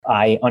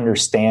I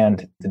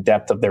understand the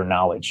depth of their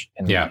knowledge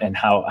and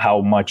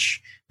how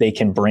much they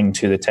can bring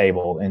to the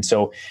table. And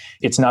so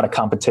it's not a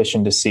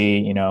competition to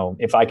see,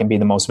 if I can be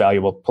the most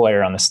valuable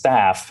player on the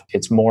staff.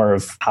 It's more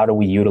of how do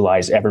we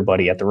utilize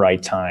everybody at the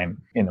right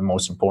time in the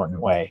most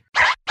important way.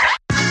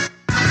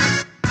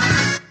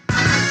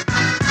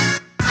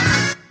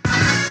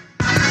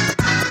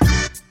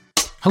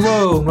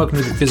 Hello, and welcome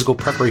to the Physical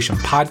Preparation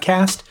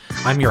Podcast.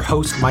 I'm your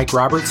host, Mike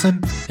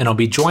Robertson, and I'll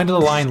be joined on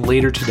the line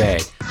later today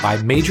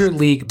by Major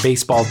League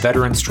Baseball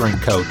veteran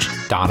strength coach,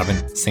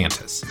 Donovan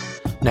Santos.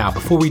 Now,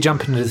 before we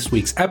jump into this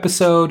week's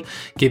episode,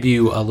 give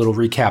you a little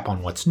recap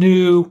on what's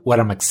new, what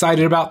I'm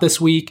excited about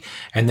this week,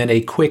 and then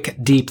a quick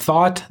deep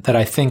thought that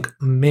I think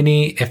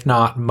many, if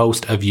not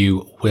most of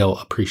you will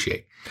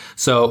appreciate.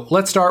 So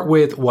let's start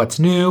with what's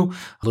new,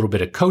 a little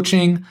bit of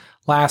coaching.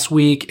 Last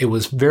week, it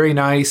was very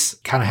nice,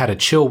 kind of had a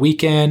chill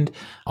weekend,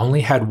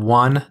 only had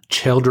one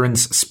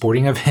children's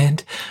sporting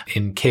event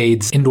in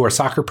Cade's indoor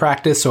soccer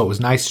practice, so it was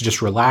nice to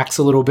just relax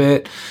a little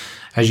bit.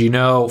 As you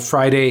know,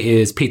 Friday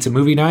is pizza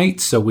movie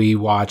night, so we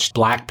watched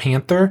Black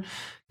Panther.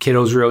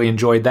 Kiddos really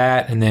enjoyed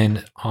that. And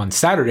then on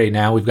Saturday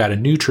now, we've got a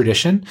new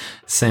tradition.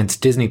 Since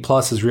Disney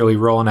Plus is really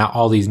rolling out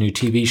all these new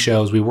TV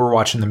shows, we were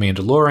watching The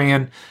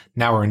Mandalorian.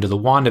 Now we're into the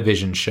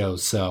WandaVision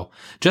shows. So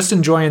just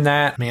enjoying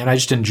that. Man, I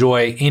just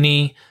enjoy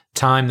any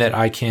time that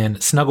I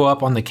can snuggle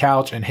up on the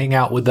couch and hang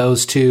out with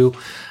those two.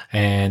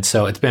 And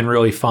so it's been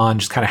really fun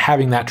just kind of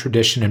having that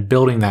tradition and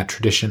building that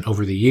tradition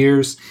over the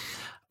years.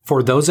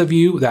 For those of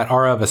you that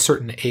are of a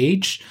certain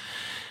age,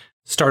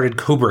 started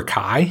Cobra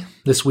Kai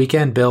this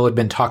weekend. Bill had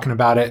been talking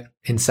about it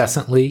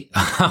incessantly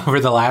over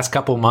the last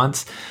couple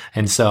months.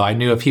 And so I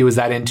knew if he was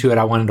that into it,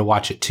 I wanted to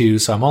watch it too.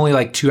 So I'm only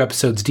like 2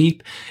 episodes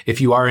deep.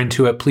 If you are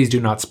into it, please do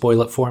not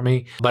spoil it for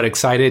me. But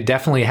excited,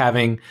 definitely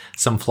having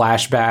some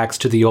flashbacks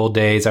to the old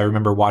days. I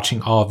remember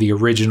watching all of the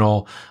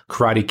original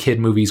Karate Kid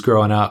movies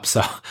growing up.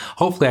 So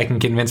hopefully I can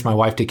convince my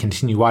wife to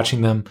continue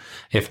watching them.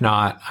 If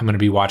not, I'm going to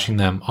be watching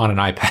them on an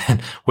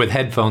iPad with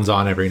headphones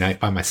on every night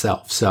by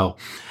myself. So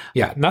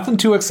yeah, nothing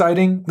too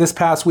exciting this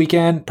past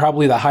weekend.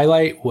 Probably the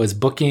highlight was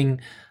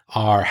booking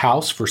our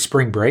house for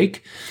spring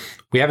break.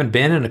 We haven't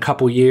been in a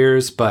couple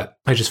years, but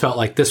I just felt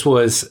like this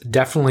was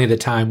definitely the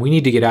time. We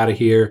need to get out of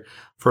here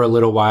for a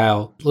little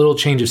while. A little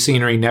change of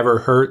scenery never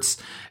hurts.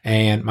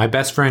 And my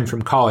best friend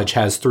from college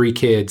has 3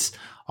 kids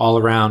all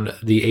around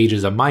the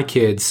ages of my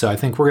kids. So I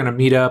think we're going to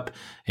meet up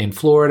in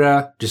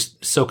Florida,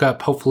 just soak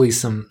up hopefully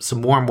some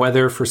warm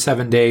weather for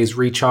 7 days,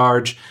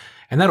 recharge.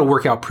 And that'll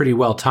work out pretty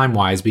well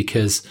time-wise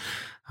because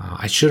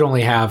I should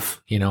only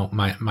have,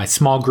 my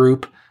small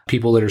group,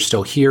 people that are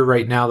still here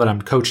right now that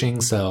I'm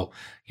coaching. So,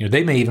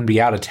 they may even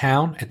be out of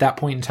town at that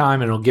point in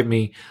time, and it'll give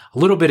me a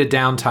little bit of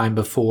downtime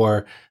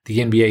before the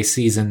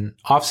NBA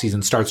off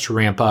season starts to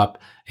ramp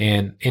up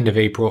in end of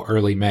April,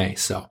 early May.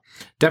 So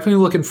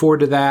definitely looking forward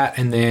to that.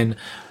 And then,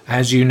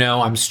 as you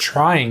know, I'm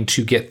trying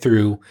to get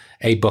through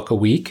a book a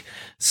week.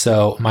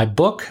 So my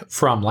book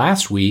from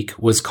last week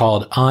was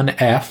called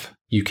Unf.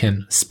 You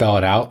can spell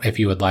it out if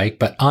you would like,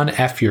 but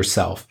Unf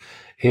Yourself.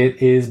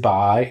 It is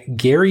by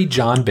Gary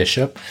John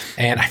Bishop,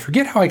 and I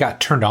forget how I got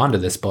turned on to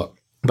this book,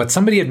 but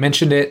somebody had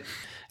mentioned it,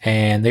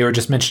 and they were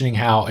just mentioning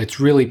how it's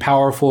really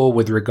powerful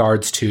with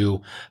regards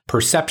to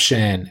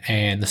perception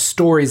and the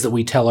stories that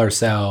we tell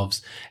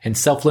ourselves and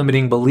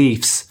self-limiting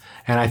beliefs.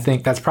 And I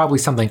think that's probably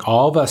something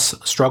all of us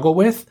struggle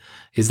with,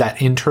 is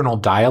that internal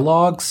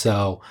dialogue.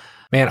 So,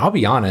 man, I'll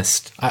be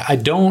honest, I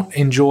don't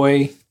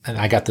enjoy, and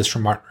I got this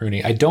from Martin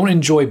Rooney, I don't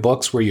enjoy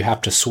books where you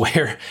have to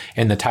swear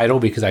in the title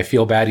because I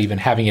feel bad even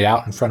having it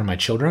out in front of my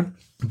children.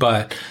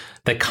 But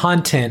the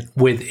content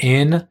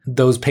within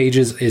those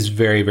pages is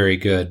very, very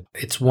good.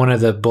 It's one of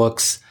the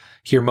books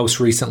here most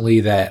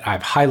recently that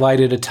I've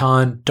highlighted a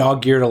ton,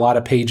 dog-eared a lot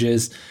of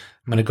pages.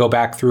 I'm going to go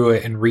back through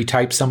it and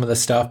retype some of the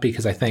stuff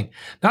because I think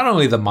not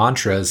only the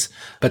mantras,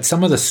 but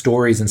some of the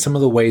stories and some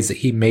of the ways that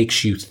he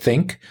makes you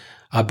think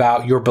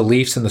about your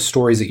beliefs and the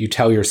stories that you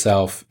tell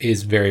yourself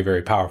is very,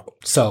 very powerful.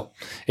 So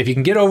if you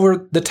can get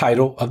over the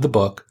title of the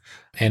book,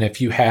 and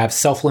if you have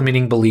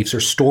self-limiting beliefs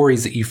or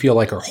stories that you feel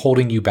like are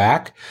holding you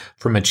back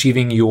from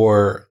achieving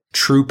your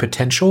true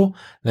potential,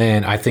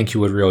 then I think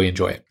you would really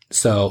enjoy it.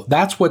 So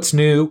that's what's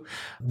new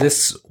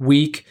this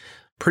week.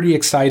 Pretty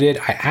excited.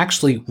 I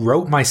actually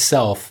wrote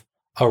myself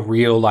a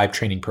real live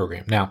training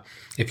program. Now,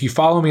 if you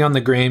follow me on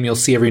the gram, you'll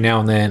see every now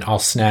and then I'll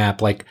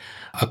snap like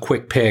a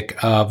quick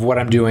pic of what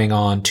I'm doing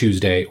on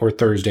Tuesday or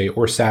Thursday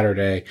or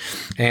Saturday.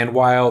 And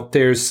while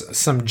there's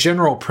some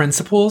general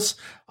principles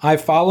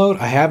I've followed,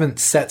 I haven't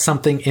set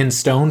something in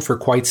stone for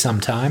quite some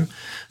time.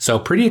 So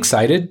pretty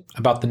excited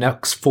about the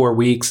next 4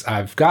 weeks.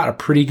 I've got a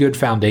pretty good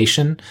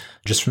foundation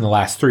just from the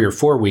last 3 or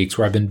 4 weeks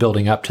where I've been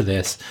building up to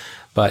this,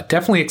 but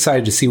definitely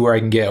excited to see where I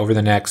can get over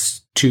the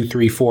next 2,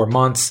 3, 4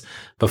 months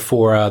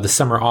before the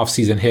summer off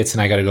season hits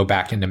and I got to go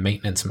back into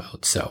maintenance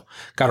mode. So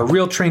got a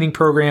real training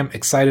program,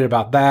 excited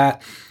about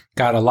that.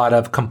 Got a lot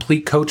of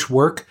complete coach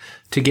work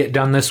to get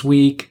done this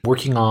week,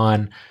 working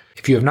on,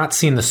 if you have not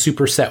seen the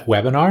Superset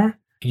webinar,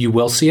 you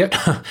will see it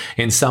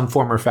in some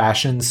form or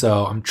fashion.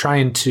 So I'm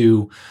trying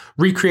to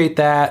recreate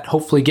that,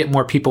 hopefully get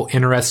more people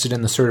interested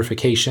in the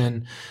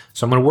certification.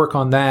 So I'm going to work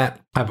on that.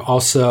 I've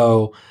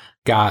also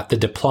got the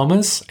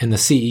diplomas and the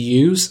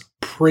CEUs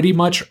pretty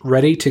much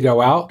ready to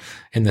go out,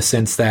 in the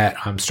sense that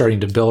I'm starting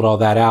to build all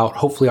that out.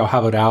 Hopefully I'll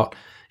have it out,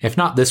 if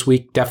not this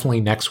week,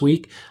 definitely next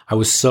week. I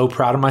was so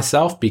proud of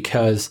myself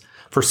because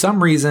for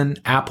some reason,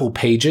 Apple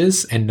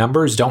Pages and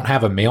Numbers don't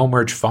have a mail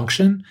merge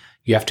function.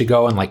 You have to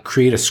go and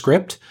create a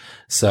script.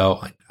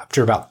 So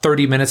after about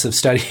 30 minutes of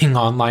studying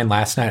online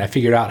last night, I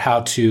figured out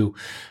how to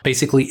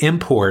basically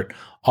import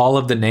all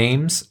of the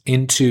names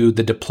into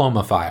the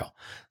diploma file.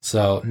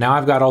 So now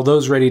I've got all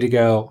those ready to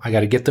go. I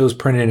got to get those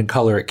printed in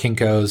color at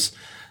Kinko's.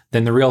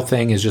 Then the real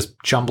thing is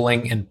just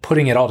jumbling and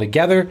putting it all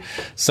together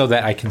so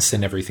that I can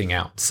send everything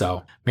out.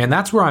 So, man,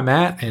 that's where I'm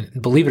at.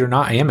 And believe it or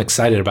not, I am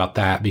excited about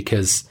that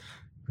because,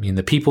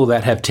 the people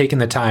that have taken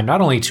the time not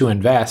only to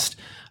invest,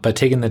 but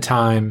taken the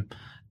time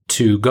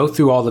to go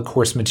through all the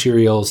course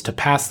materials, to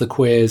pass the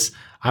quiz,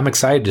 I'm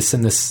excited to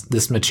send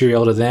this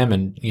material to them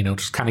and,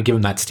 just kind of give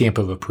them that stamp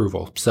of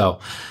approval. So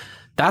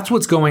that's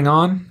what's going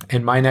on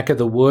in my neck of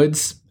the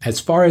woods. As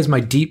far as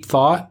my deep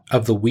thought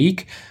of the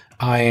week,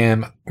 I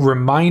am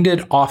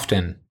reminded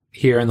often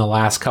here in the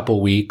last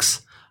couple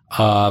weeks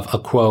of a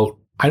quote.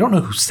 I don't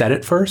know who said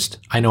it first.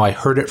 I know I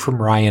heard it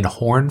from Ryan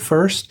Horn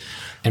first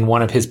in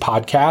one of his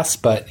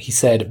podcasts, but he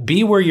said,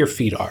 "Be where your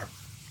feet are."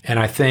 And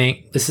I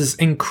think this is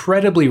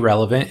incredibly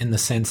relevant in the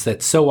sense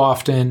that so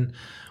often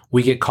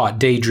we get caught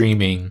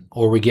daydreaming,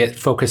 or we get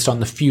focused on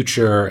the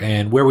future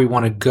and where we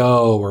want to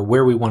go or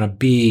where we want to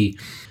be,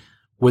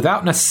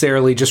 without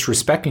necessarily just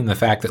respecting the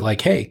fact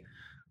that hey,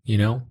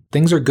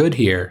 things are good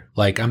here.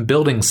 I'm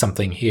building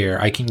something here.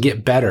 I can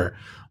get better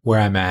where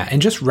I'm at,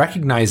 and just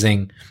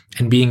recognizing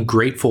and being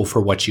grateful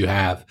for what you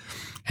have.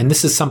 And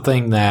this is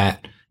something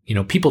that,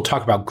 people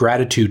talk about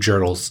gratitude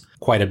journals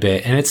quite a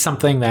bit. And it's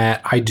something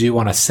that I do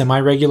on a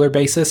semi-regular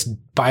basis,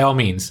 by all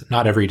means,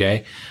 not every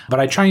day, but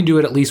I try and do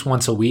it at least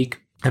once a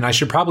week. And I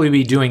should probably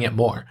be doing it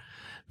more,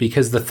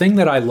 because the thing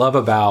that I love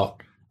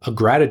about a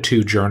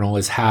gratitude journal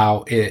is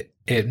how it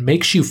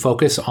makes you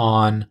focus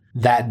on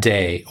that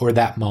day or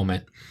that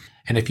moment.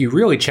 And if you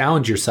really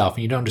challenge yourself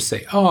and you don't just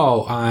say,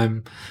 "Oh,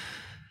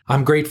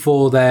 I'm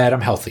grateful that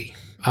I'm healthy.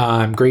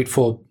 I'm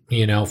grateful,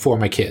 for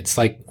my kids."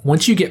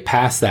 Once you get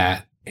past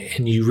that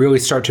and you really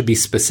start to be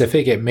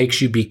specific, it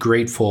makes you be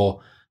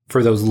grateful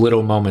for those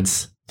little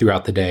moments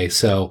throughout the day.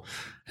 So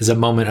as a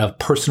moment of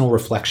personal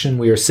reflection,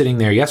 we were sitting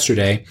there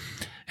yesterday,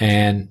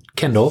 and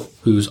Kendall,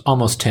 who's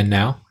almost 10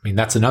 now,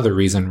 that's another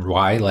reason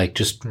why,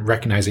 just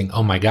recognizing,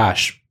 oh my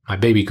gosh, my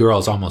baby girl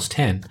is almost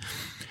 10.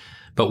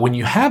 But when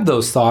you have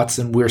those thoughts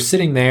and we're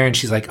sitting there and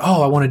she's like,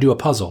 "Oh, I want to do a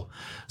puzzle."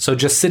 So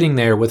just sitting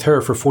there with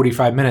her for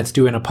 45 minutes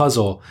doing a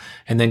puzzle,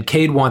 and then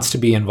Cade wants to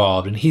be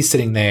involved and he's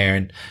sitting there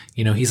and,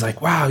 he's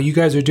like, "Wow, you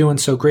guys are doing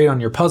so great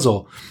on your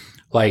puzzle."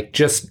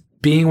 Just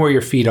being where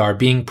your feet are,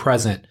 being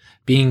present,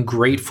 being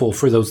grateful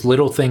for those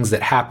little things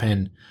that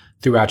happen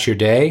throughout your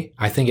day.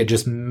 I think it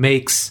just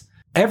makes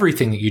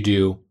everything that you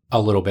do a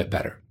little bit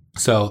better.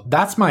 So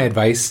that's my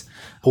advice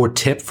or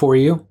tip for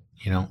you.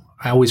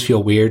 I always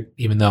feel weird,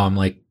 even though I'm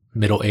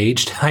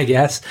middle-aged, I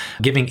guess,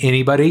 giving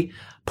anybody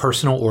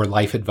personal or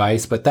life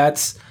advice. But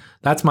that's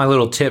my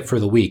little tip for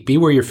the week. Be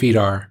where your feet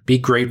are. Be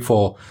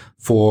grateful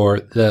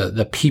for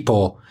the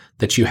people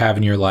that you have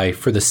in your life,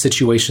 for the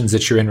situations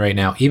that you're in right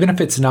now, even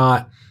if it's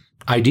not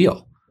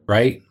ideal,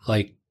 right?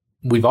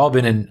 We've all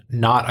been in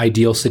not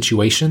ideal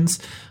situations.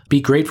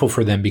 Be grateful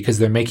for them because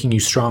they're making you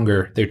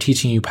stronger. They're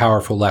teaching you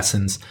powerful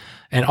lessons.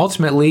 And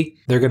ultimately,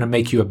 they're going to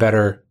make you a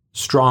better,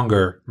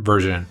 stronger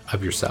version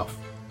of yourself.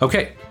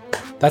 Okay,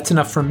 that's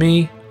enough from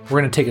me. We're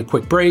going to take a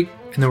quick break,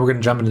 and then we're going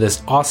to jump into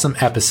this awesome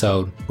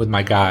episode with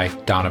my guy,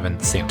 Donovan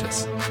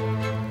Santos.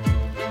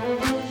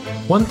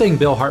 One thing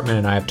Bill Hartman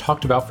and I have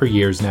talked about for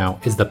years now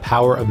is the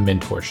power of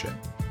mentorship.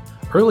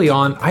 Early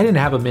on, I didn't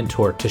have a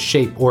mentor to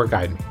shape or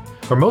guide me,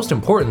 or most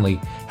importantly,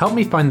 help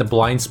me find the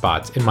blind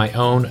spots in my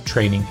own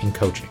training and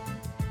coaching.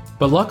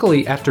 But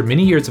luckily, after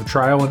many years of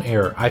trial and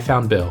error, I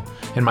found Bill,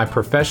 and my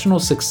professional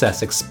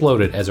success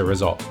exploded as a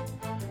result.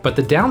 But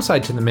the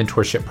downside to the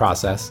mentorship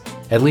process,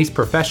 at least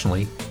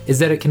professionally, is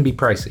that it can be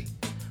pricey.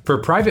 For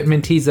private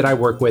mentees that I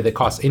work with, it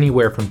costs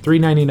anywhere from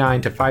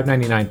 $3.99 to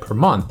 $5.99 per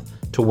month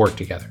to work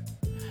together.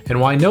 And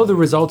while I know the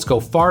results go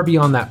far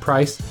beyond that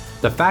price,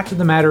 the fact of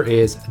the matter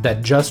is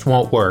that just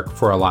won't work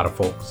for a lot of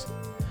folks.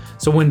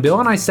 So when Bill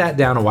and I sat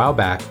down a while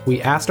back,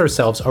 we asked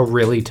ourselves a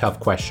really tough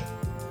question.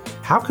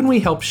 How can we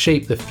help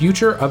shape the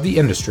future of the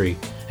industry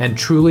and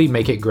truly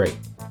make it great?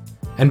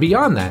 And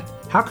beyond that,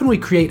 how can we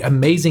create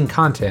amazing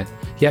content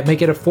yet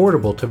make it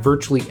affordable to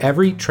virtually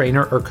every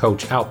trainer or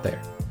coach out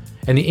there?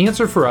 And the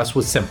answer for us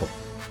was simple: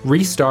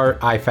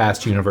 restart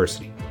iFast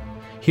University.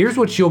 Here's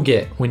what you'll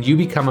get when you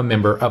become a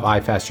member of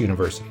iFast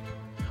University.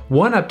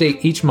 One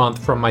update each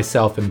month from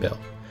myself and Bill.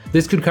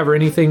 This could cover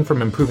anything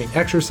from improving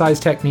exercise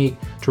technique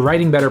to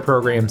writing better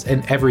programs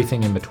and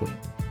everything in between.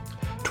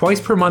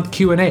 Twice per month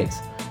Q&As,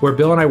 where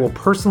Bill and I will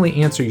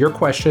personally answer your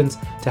questions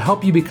to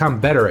help you become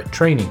better at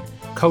training,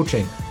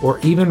 coaching, or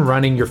even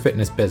running your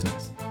fitness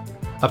business.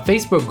 A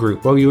Facebook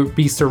group where you'll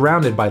be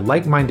surrounded by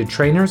like-minded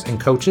trainers and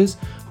coaches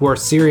who are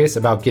serious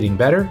about getting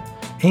better,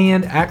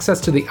 and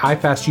access to the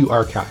iFastU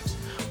archives,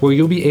 where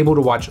you'll be able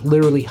to watch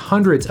literally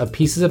hundreds of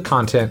pieces of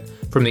content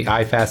from the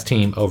iFast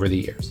team over the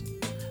years.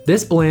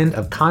 This blend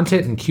of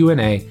content and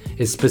Q&A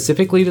is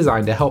specifically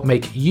designed to help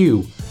make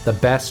you the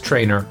best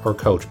trainer or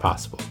coach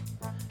possible.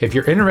 If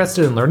you're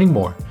interested in learning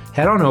more,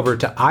 head on over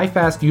to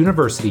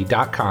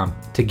ifastuniversity.com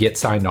to get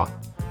signed on.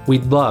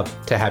 We'd love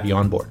to have you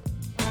on board.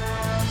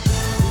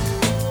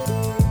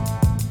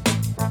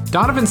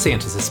 Donovan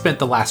Santos has spent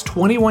the last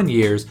 21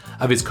 years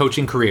of his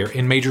coaching career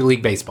in Major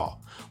League Baseball,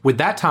 with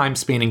that time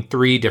spanning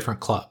 3 different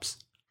clubs.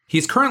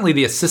 He's currently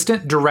the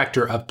Assistant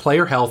Director of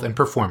Player Health and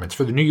Performance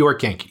for the New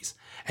York Yankees,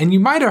 and you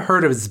might have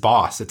heard of his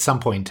boss at some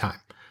point in time,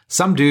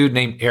 some dude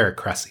named Eric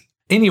Cressey.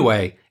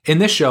 Anyway, in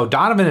this show,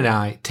 Donovan and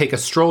I take a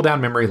stroll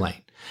down memory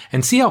lane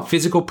and see how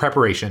physical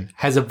preparation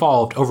has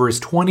evolved over his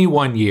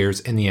 21 years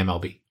in the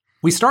MLB.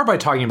 We start by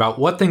talking about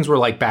what things were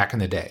like back in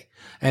the day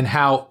and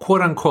how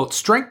quote-unquote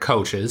strength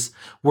coaches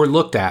were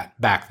looked at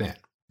back then.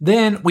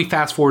 Then we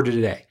fast forward to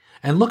today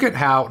and look at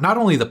how not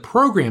only the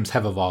programs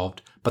have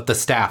evolved, but the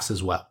staffs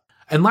as well.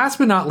 And last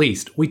but not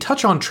least, we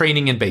touch on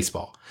training in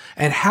baseball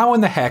and how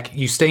in the heck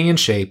you stay in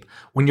shape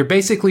when you're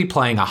basically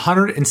playing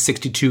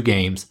 162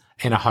 games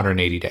in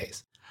 180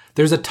 days.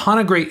 There's a ton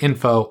of great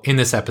info in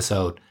this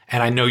episode,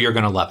 and I know you're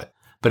going to love it.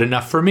 But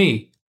enough for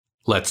me.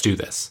 Let's do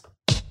this.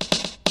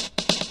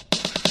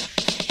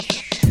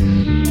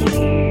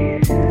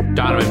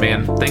 Donovan,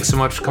 man, thanks so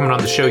much for coming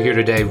on the show here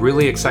today.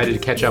 Really excited to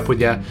catch up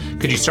with you.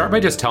 Could you start by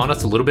just telling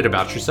us a little bit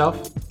about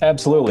yourself?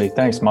 Absolutely.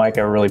 Thanks, Mike.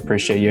 I really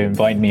appreciate you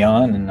inviting me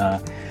on,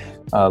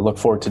 and look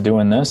forward to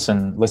doing this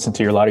and listen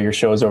to a lot of your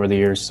shows over the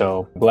years.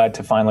 So glad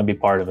to finally be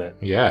part of it.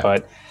 Yeah.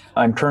 But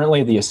I'm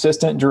currently the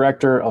Assistant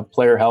Director of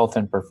Player Health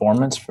and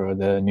Performance for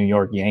the New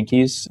York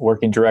Yankees,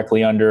 working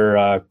directly under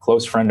a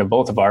close friend of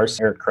both of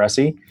ours, Eric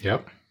Cressey.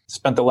 Yep.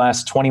 Spent the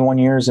last 21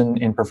 years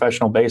in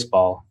professional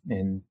baseball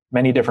in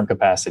many different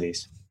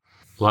capacities.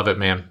 Love it,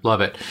 man.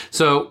 Love it.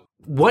 So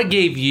what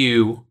gave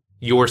you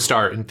your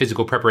start in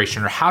physical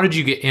preparation, or how did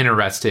you get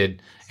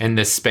interested in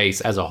this space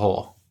as a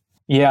whole?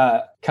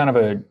 Yeah, kind of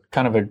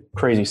a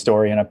crazy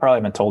story, and I probably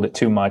haven't told it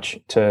too much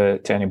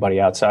to anybody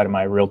outside of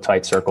my real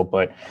tight circle,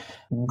 but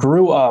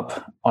grew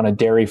up on a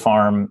dairy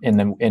farm in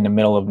the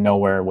middle of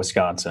nowhere,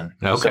 Wisconsin.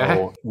 Okay.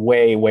 So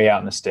way out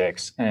in the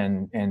sticks.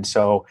 And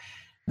so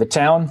the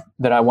town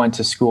that I went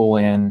to school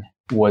in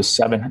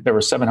there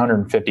were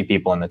 750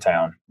 people in the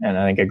town. And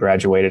I think I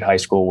graduated high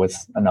school with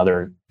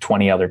another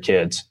 20 other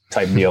kids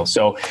type deal.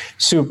 So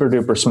super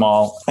duper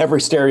small. Every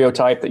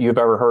stereotype that you've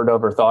ever heard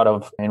of or thought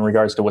of in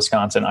regards to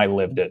Wisconsin, I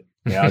lived it.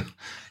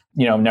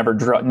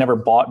 Never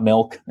bought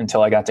milk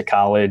until I got to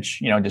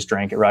college, just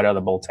drank it right out of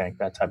the bull tank,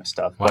 that type of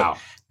stuff. Wow.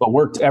 But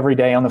worked every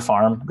day on the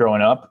farm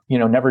growing up,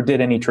 never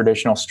did any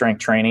traditional strength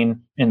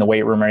training in the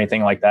weight room or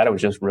anything like that. It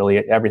was just really,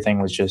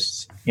 everything was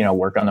just,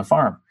 work on the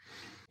farm.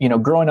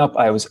 Growing up,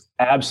 I was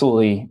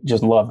absolutely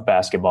just loved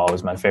basketball. It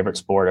was my favorite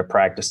sport. I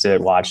practiced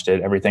it, watched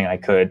it, everything I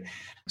could.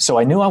 So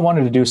I knew I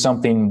wanted to do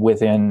something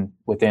within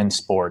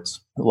sports.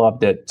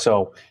 Loved it.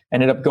 So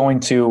ended up going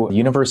to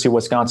University of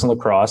Wisconsin La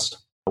Crosse,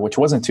 which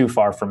wasn't too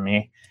far from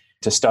me,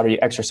 to study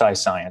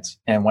exercise science.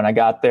 And when I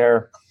got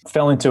there,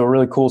 fell into a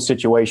really cool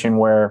situation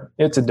where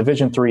it's a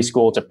Division III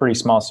school. It's a pretty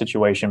small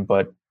situation,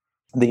 but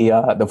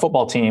the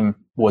football team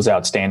was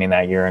outstanding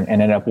that year and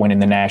ended up winning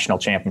the national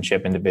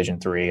championship in Division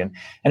III, and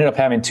ended up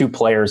having 2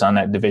 players on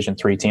that Division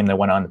III team that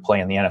went on to play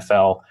in the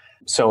NFL.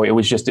 So it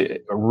was just a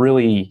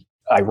really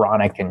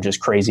ironic and just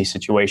crazy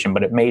situation,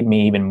 but it made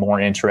me even more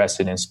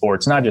interested in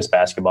sports, not just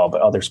basketball,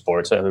 but other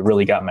sports. It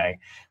really got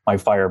my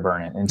fire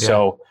burning. And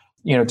so,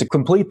 to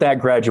complete that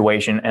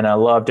graduation, and I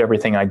loved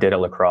everything I did at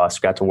La Crosse,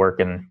 got to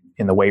work in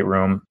the weight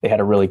room. They had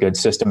a really good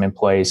system in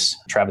place.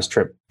 Travis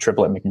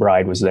Triplett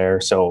McBride was there.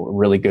 So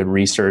really good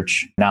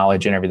research,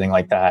 knowledge, and everything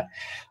like that.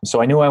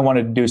 So I knew I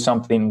wanted to do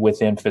something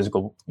within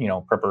physical,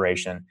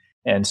 preparation.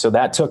 And so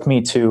that took me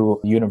to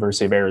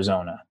University of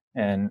Arizona.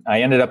 And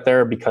I ended up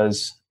there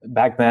because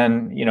back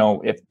then,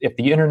 if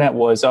the internet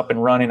was up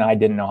and running, I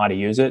didn't know how to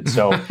use it.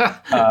 So,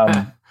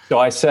 so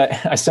I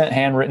sent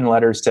handwritten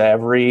letters to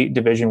every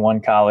Division I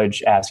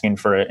college asking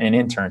for an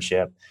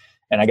internship.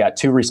 And I got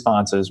 2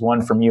 responses,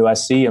 one from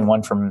USC and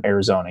one from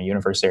Arizona,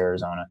 University of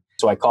Arizona.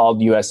 So I called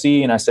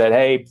USC and I said,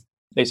 hey,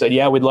 they said,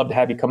 yeah, we'd love to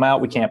have you come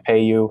out. We can't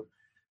pay you.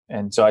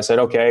 And so I said,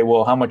 okay,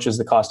 well, how much is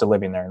the cost of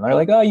living there? And they're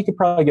like, oh, you could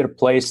probably get a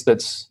place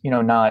that's,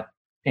 not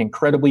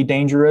incredibly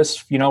dangerous,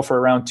 for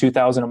around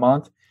 $2,000 a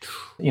month.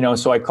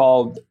 So I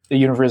called the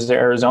University of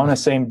Arizona,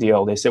 same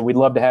deal. They said, we'd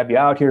love to have you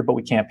out here, but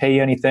we can't pay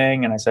you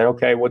anything. And I said,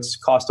 okay, what's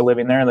the cost of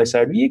living there? And they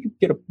said, you could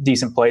get a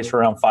decent place for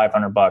around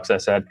 $500. I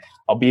said,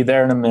 I'll be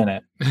there in a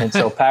minute. And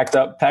so packed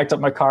up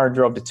my car and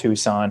drove to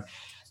Tucson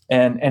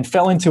and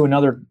fell into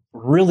another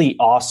really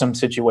awesome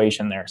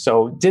situation there.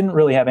 So didn't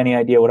really have any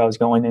idea what I was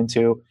going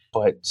into,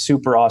 but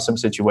super awesome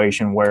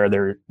situation where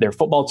their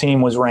football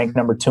team was ranked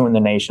number 2 in the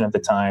nation at the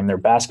time. Their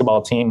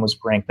basketball team was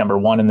ranked number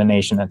 1 in the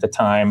nation at the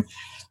time.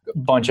 a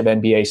bunch of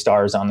NBA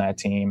stars on that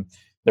team.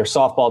 Their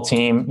softball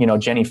team,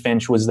 Jenny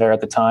Finch was there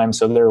at the time,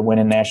 so they were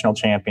winning national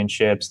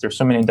championships. There's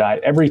so many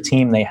every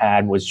team they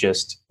had was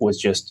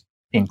just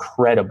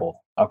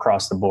incredible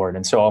across the board.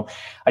 And so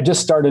I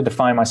just started to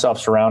find myself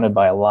surrounded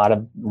by a lot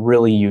of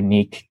really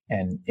unique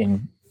and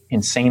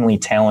insanely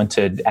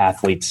talented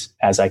athletes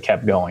as I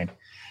kept going.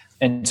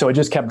 And so it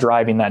just kept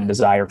driving that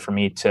desire for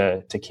me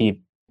to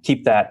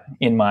keep that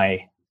in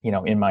my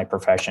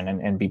profession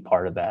and be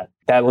part of that.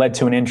 That led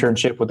to an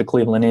internship with the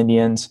Cleveland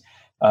Indians.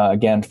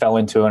 Again, fell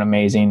into an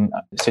amazing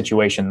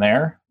situation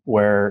there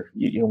where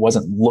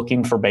wasn't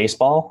looking for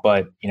baseball,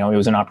 but it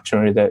was an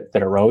opportunity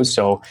that arose.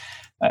 So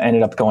I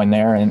ended up going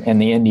there, and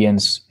the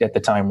Indians at the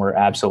time were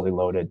absolutely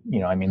loaded. They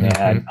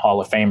had Hall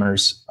of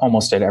Famers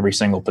almost at every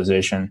single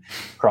position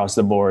across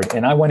the board.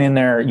 And I went in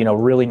there,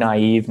 really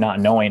naive, not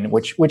knowing,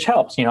 which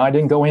helps. I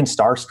didn't go in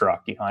starstruck.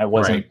 I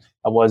wasn't. Right.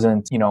 I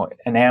wasn't,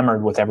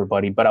 enamored with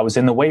everybody, but I was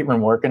in the weight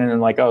room working, and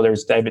then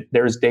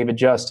there's David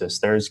Justice,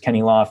 there's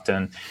Kenny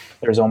Lofton,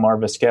 there's Omar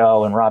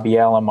Vizquel and Robbie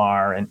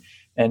Alomar,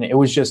 and it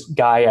was just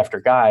guy after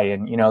guy,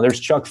 and there's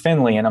Chuck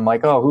Finley, and I'm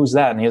like, oh, who's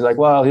that? And he's like,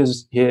 well,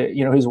 his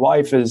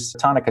wife is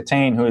Tana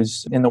Katane,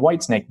 who's in the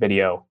Whitesnake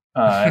video,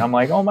 and I'm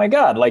like, oh my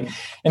God,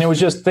 and it was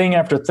just thing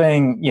after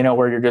thing,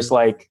 where you're just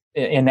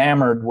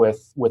enamored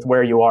with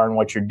where you are and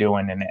what you're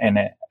doing, and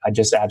I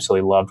just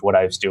absolutely loved what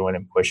I was doing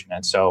and pushing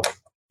it. So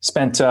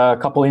spent a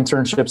couple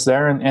internships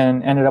there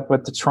and ended up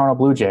with the Toronto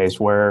Blue Jays,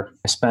 where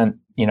I spent,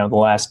 the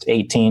last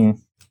 18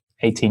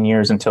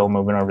 years until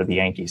moving over to the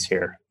Yankees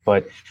here.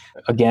 But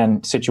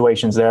again,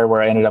 situations there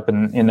where I ended up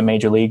in the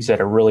major leagues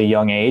at a really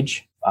young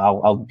age.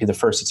 I'll be the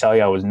first to tell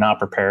you I was not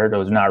prepared. I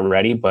was not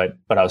ready, but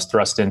I was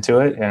thrust into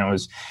it, and it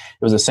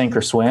was a sink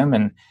or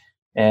swim.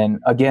 And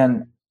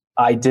again,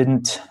 I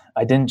didn't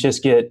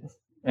just get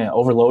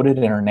overloaded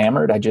and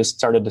enamored. I just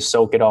started to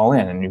soak it all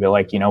in, and you'd be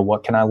like,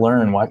 what can I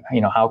learn? What,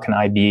 how can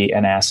I be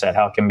an asset?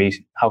 How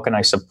can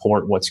I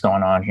support what's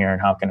going on here?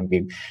 And how can I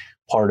be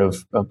part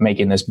of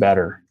making this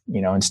better,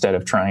 instead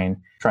of trying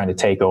to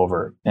take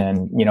over?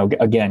 And,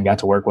 again, got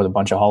to work with a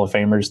bunch of Hall of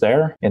Famers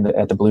there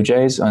at the Blue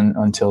Jays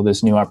until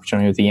this new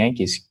opportunity with the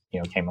Yankees,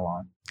 came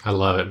along. I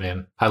love it,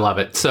 man. I love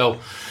it. So,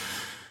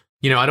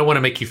 I don't want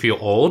to make you feel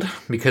old,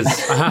 because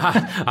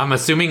I'm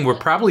assuming we're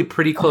probably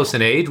pretty close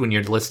in age when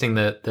you're listing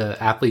the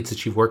athletes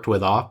that you've worked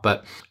with off,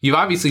 but you've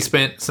obviously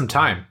spent some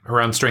time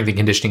around strength and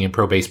conditioning in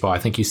pro baseball. I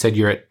think you said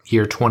you're at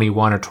year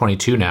 21 or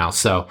 22 now.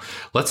 So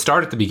let's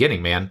start at the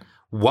beginning, man.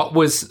 What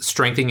was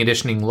strength and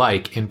conditioning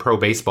like in pro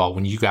baseball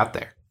when you got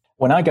there?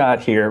 When I got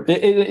here,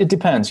 it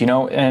depends,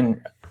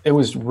 and it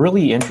was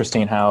really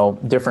interesting how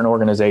different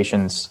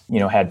organizations,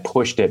 had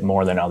pushed it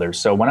more than others.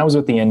 So when I was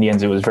with the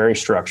Indians, it was very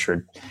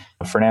structured.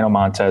 Fernando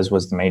Montes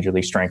was the major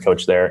league strength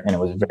coach there, and it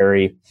was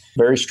very,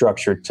 very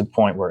structured to the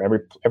point where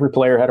every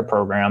player had a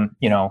program,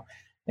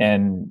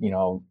 and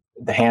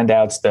the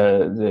handouts,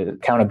 the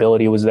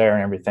accountability was there,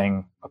 and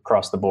everything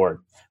across the board.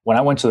 When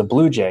I went to the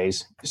Blue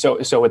Jays, so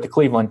at the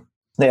Cleveland,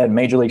 they had a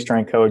major league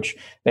strength coach,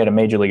 they had a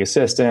major league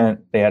assistant,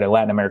 they had a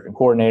Latin American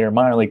coordinator,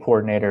 minor league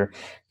coordinator,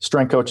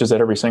 strength coaches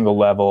at every single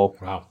level.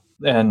 Wow.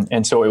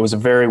 And so it was a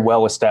very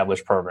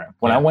well-established program.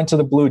 When I went to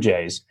the Blue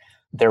Jays,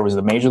 there was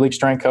the major league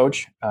strength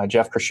coach,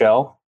 Jeff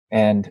Kershell,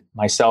 and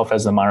myself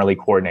as the minor league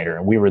coordinator.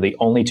 And we were the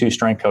only two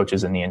strength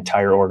coaches in the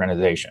entire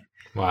organization.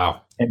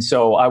 Wow. And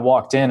so I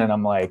walked in and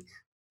I'm like,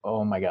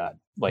 oh my God,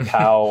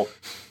 how,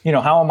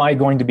 how am I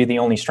going to be the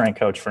only strength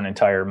coach for an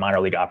entire minor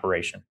league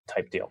operation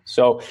type deal?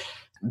 So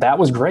that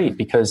was great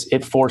because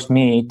it forced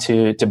me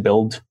to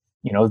build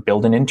an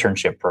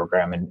internship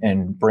program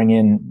and bring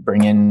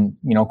in,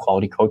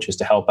 quality coaches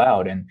to help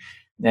out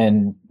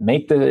and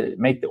make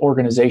the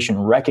organization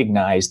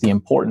recognize the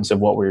importance of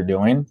what we were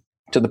doing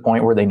to the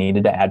point where they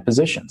needed to add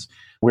positions.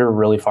 We were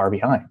really far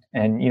behind.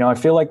 And, I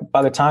feel like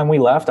by the time we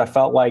left, I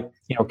felt like,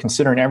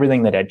 considering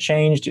everything that had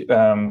changed,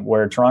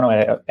 where Toronto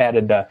had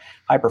added a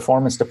high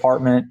performance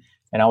department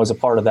and I was a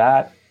part of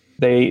that,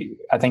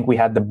 I think we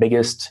had the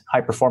biggest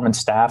high performance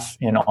staff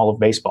in all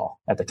of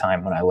baseball at the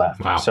time when I left.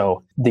 Wow.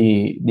 So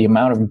the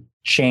amount of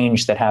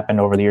change that happened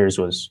over the years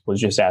was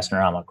just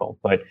astronomical.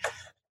 But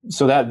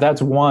so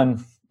that's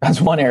one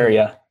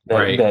area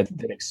that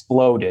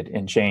exploded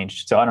and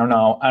changed. So I don't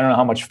know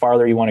how much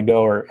farther you want to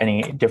go or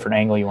any different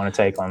angle you want to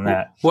take on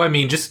that. Well, I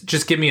mean,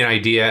 just give me an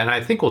idea, and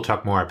I think we'll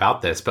talk more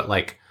about this, but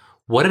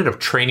what did a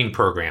training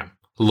program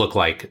look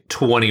like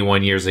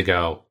 21 years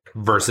ago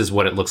versus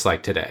what it looks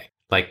like today?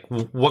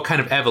 What kind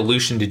of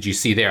evolution did you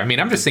see there? I mean,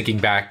 I'm just thinking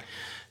back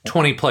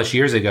 20 plus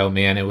years ago,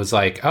 man, it was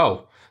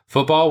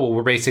football, well,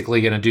 we're basically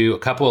going to do a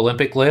couple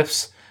Olympic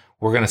lifts.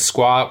 We're going to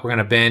squat, we're going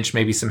to bench,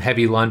 maybe some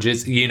heavy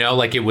lunges,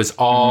 it was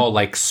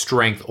all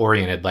strength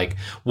oriented.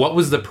 What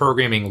was the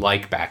programming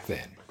like back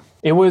then?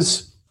 It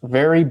was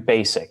very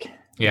basic.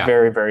 Yeah.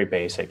 Very, very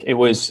basic. It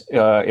was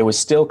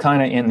still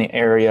kind of in the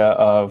area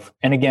of,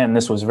 and again,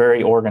 this was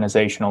very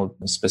organizational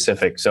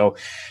specific. So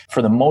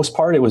for the most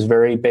part, it was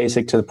very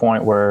basic to the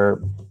point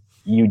where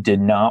you did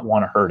not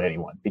want to hurt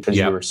anyone because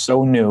you were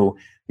so new.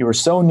 You were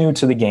so new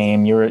to the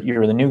game. You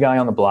were the new guy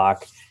on the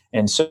block.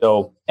 And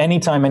so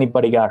anytime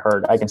anybody got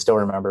hurt, I can still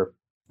remember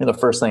the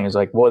first thing is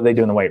like, what do they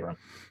do in the weight room?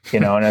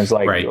 And I was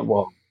like, right.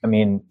 Well, I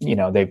mean,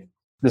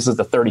 this is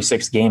the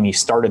 36th game he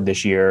started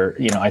this year.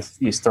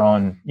 He's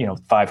throwing,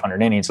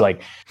 500 innings.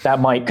 Like that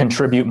might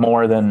contribute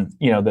more than,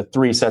 the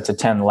 3 sets of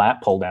 10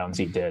 lat pull downs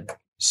he did.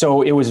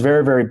 So it was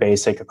very, very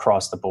basic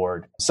across the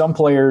board. Some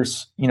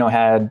players,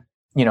 had,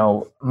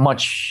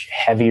 much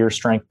heavier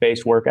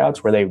strength-based workouts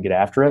where they would get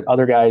after it.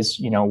 Other guys,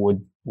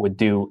 would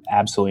do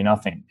absolutely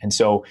nothing. And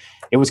so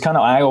it was kind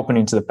of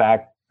eye-opening to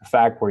the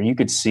fact where you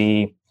could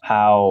see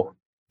how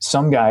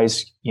some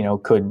guys,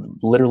 could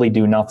literally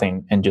do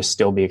nothing and just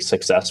still be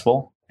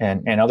successful.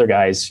 And other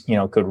guys,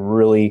 could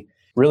really,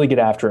 really get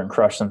after it and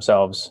crush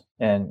themselves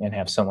and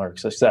have similar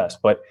success.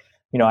 But,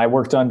 I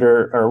worked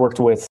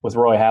with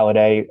Roy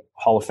Halladay,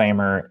 Hall of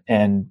Famer,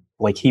 and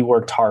like he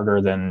worked harder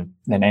than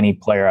any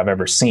player I've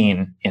ever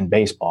seen in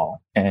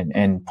baseball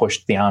and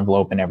pushed the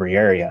envelope in every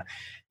area.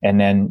 And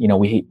then,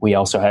 we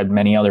also had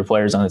many other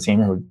players on the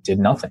team who did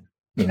nothing,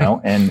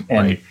 and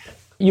right.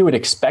 You would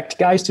expect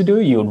guys to do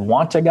it. You would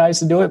want guys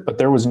to do it, but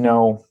there was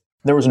no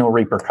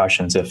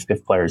repercussions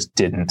if players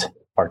didn't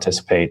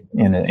participate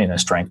in a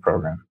strength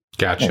program.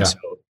 Gotcha. And so,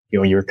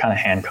 you're kind of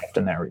handcuffed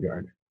in that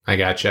regard. I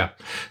gotcha.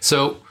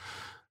 So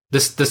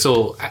this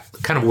will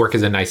kind of work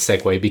as a nice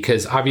segue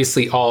because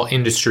obviously all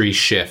industries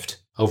shift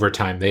over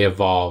time. They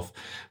evolve.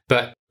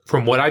 But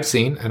from what I've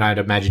seen, and I'd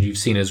imagine you've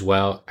seen as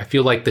well, I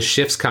feel like the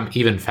shifts come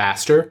even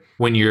faster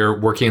when you're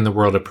working in the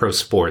world of pro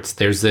sports.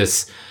 There's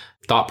this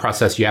thought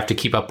process. You have to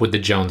keep up with the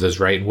Joneses,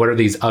 right? And what are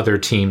these other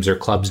teams or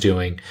clubs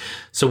doing?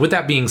 So with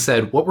that being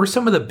said, what were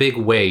some of the big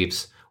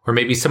waves or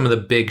maybe some of the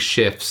big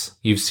shifts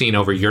you've seen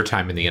over your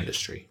time in the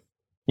industry?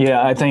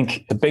 Yeah, I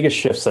think the biggest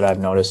shifts that I've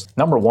noticed,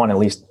 number one, at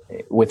least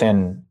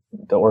within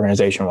the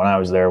organization when I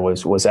was there,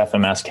 was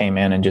FMS came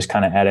in and just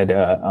kind of added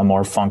a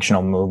more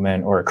functional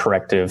movement or a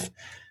corrective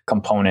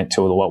component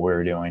to what we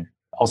were doing.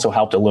 Also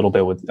helped a little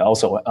bit with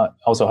also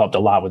helped a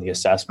lot with the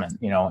assessment.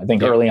 I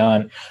think early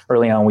on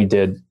we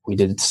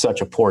did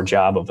such a poor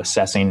job of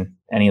assessing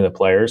any of the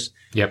players.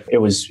 Yep. It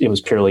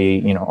was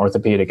purely,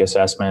 orthopedic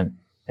assessment,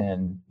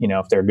 and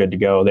if they're good to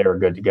go, they were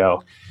good to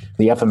go.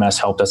 The FMS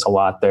helped us a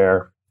lot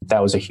there.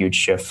 That was a huge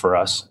shift for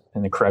us,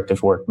 and the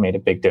corrective work made a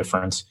big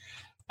difference.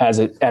 As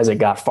it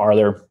got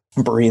farther,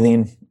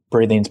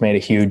 breathing's made a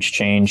huge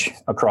change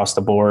across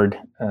the board.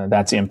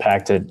 That's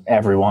impacted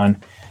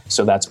everyone.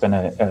 So that's been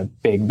a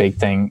big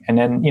thing. And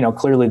then,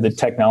 clearly the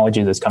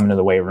technology that's coming to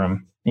the weight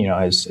room,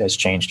 has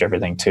changed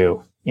everything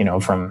too,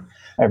 from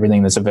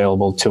everything that's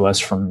available to us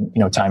from,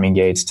 timing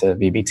gates to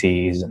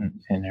VBTs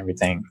and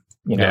everything.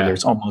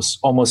 There's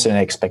almost an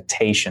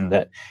expectation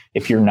that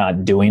if you're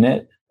not doing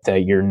it,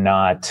 that you're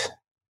not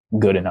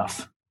good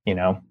enough,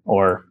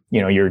 or,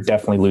 you're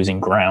definitely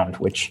losing ground,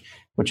 which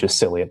is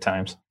silly at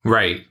times.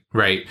 Right.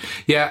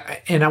 Yeah.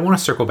 And I want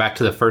to circle back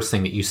to the first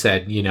thing that you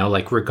said,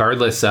 like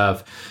regardless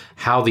of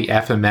how the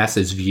FMS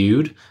is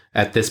viewed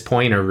at this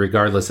point, or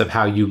regardless of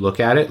how you look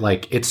at it,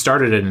 like it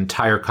started an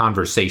entire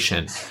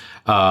conversation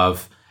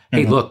of,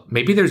 hey, look,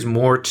 maybe there's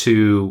more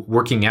to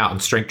working out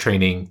and strength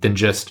training than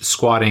just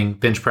squatting,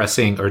 bench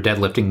pressing, or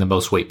deadlifting the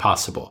most weight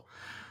possible.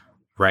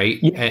 Right.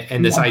 Yeah,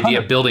 and this 100. Idea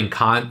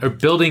of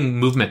building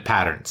movement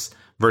patterns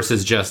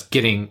versus just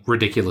getting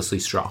ridiculously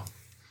strong.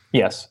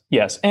 Yes.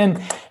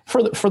 And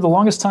for the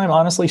longest time,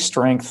 honestly,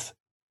 strength,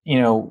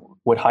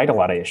 would hide a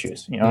lot of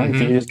issues.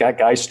 If you just got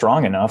guys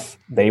strong enough,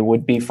 they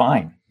would be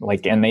fine.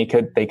 And they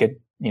could,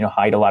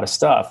 hide a lot of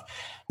stuff.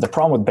 The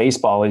problem with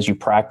baseball is you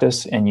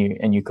practice and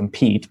you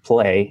compete,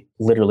 play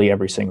literally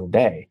every single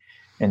day.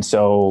 And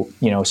so,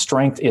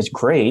 strength is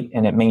great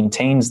and it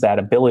maintains that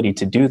ability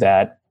to do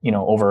that,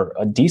 over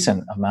a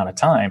decent amount of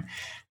time.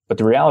 But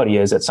the reality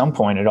is at some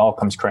point it all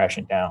comes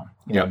crashing down,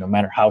 no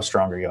matter how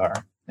stronger you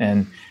are.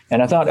 And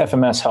I thought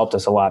FMS helped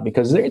us a lot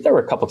because there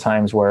were a couple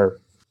times where,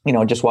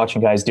 just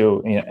watching guys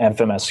do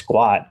FMS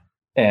squat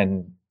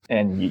and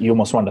you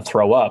almost wanted to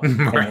throw up.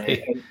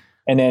 Right.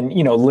 And then,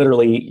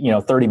 literally,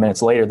 30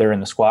 minutes later, they're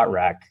in the squat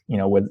rack,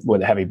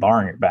 with a heavy bar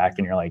on your back.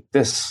 And you're like,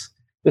 this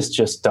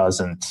just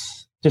doesn't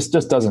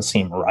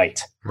seem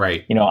right.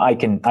 Right. I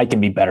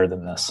can be better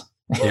than this.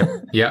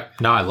 Yeah.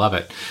 No, I love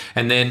it.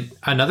 And then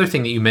another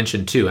thing that you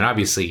mentioned too, and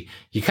obviously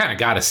you kind of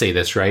got to say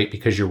this, right?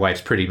 Because your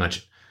wife's pretty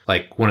much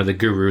like one of the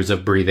gurus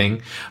of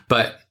breathing,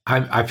 but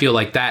I feel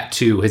like that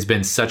too has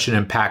been such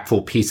an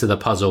impactful piece of the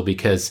puzzle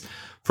because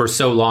for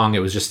so long it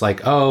was just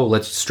like, oh,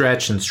 let's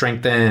stretch and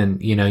strengthen.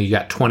 You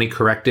got 20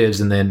 correctives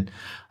and then,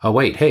 oh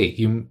wait, hey,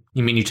 you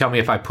mean you tell me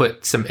if I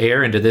put some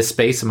air into this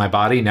space in my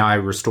body, now I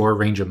restore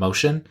range of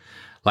motion?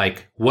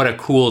 Like what a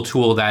cool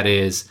tool that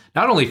is,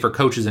 not only for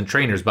coaches and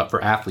trainers, but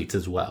for athletes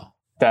as well.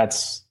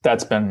 That's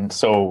been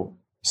so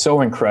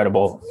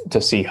incredible to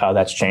see how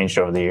that's changed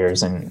over the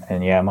years. And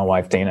yeah, my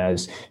wife Dana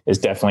is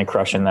definitely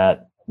crushing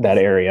that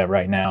area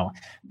right now.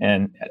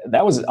 And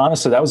that was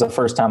the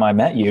first time I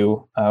met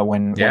you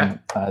when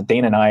Dana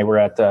and I were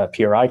at the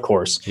PRI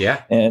course.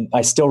 Yeah. And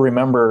I still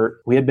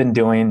remember we had been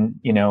doing,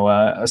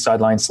 a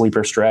sideline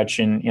sleeper stretch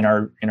in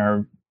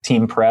our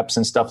team preps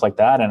and stuff like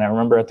that. And I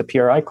remember at the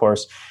PRI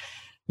course,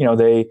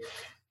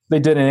 they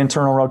did an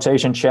internal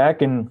rotation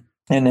check and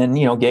then,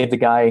 gave the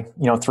guy,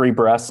 3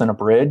 breaths and a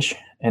bridge,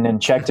 and then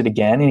checked it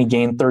again, and he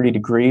gained 30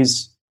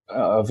 degrees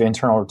of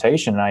internal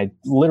rotation. And I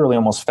literally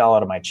almost fell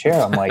out of my chair.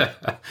 I'm like,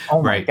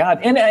 oh my God.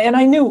 And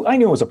I knew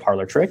it was a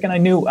parlor trick, and I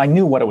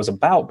knew what it was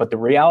about. But the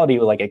reality,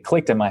 like, it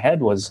clicked in my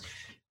head, was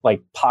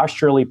like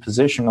posturally,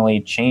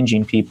 positionally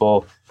changing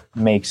people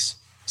makes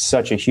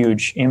such a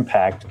huge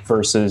impact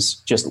versus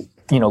just,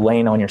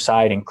 laying on your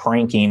side and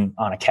cranking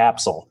on a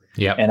capsule.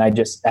 Yeah. And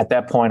at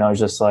that point, I was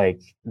just like,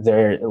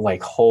 they're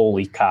like,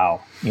 holy cow,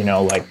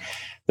 like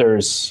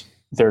there's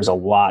a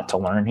lot to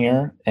learn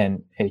here,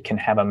 and it can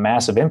have a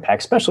massive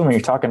impact, especially when you're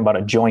talking about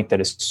a joint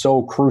that is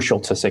so crucial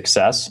to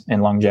success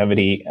and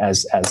longevity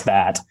as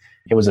that.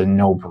 It was a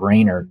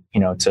no-brainer,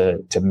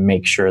 to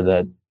make sure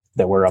that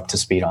we're up to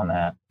speed on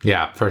that.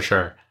 Yeah, for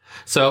sure.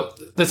 So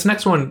this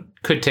next one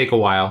could take a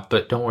while,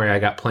 but don't worry, I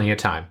got plenty of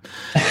time.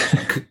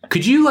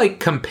 Could you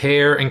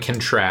compare and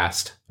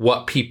contrast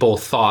what people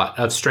thought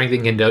of strength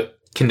and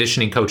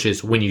conditioning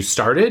coaches when you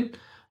started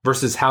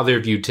versus how they're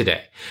viewed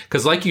today?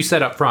 Because like you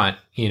said up front,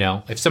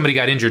 if somebody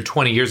got injured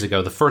 20 years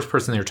ago, the first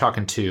person they're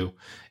talking to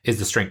is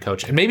the strength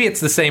coach. And maybe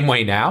it's the same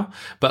way now,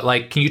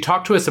 but can you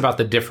talk to us about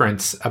the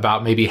difference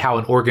about maybe how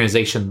an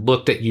organization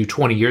looked at you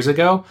 20 years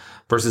ago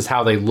versus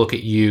how they look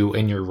at you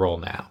in your role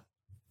now?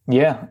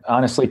 Yeah,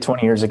 honestly,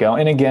 20 years ago.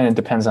 And again, it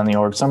depends on the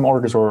org. Some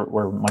orgs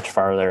were much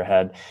farther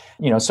ahead.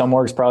 Some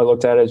orgs probably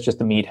looked at it as just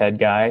the meathead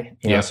guy.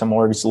 Some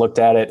orgs looked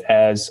at it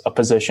as a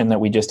position that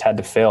we just had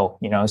to fill.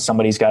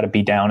 Somebody's got to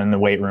be down in the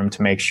weight room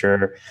to make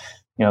sure,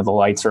 the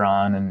lights are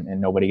on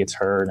and nobody gets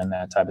hurt and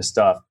that type of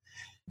stuff.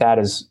 That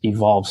has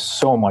evolved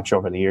so much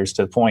over the years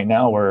to the point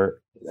now where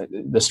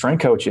the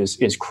strength coach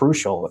is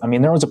crucial. I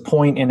mean, there was a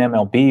point in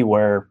MLB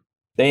where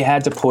they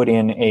had to put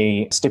in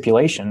a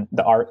stipulation,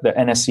 the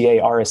NSCA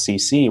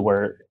RSCC,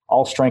 where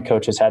all strength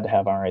coaches had to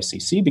have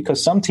RSCC,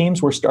 because some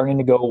teams were starting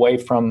to go away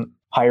from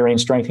hiring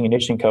strength and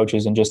conditioning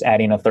coaches and just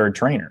adding a third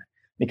trainer.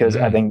 Because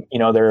I think,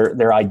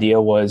 their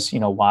idea was,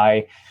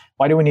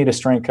 why do we need a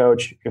strength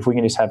coach if we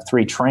can just have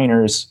 3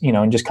 trainers,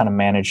 and just kind of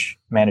manage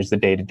the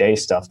day-to-day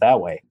stuff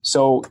that way?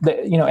 So,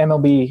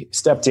 MLB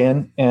stepped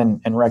in and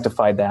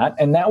rectified that.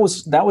 And that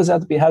was at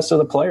the behest of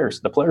the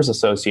Players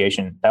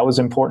Association. That was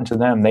important to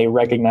them. They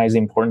recognized the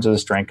importance of the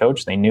strength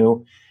coach. They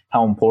knew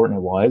how important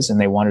it was,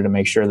 and they wanted to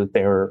make sure that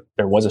there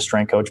was a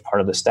strength coach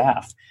part of the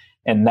staff.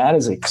 And that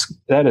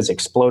has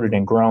exploded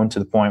and grown to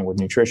the point with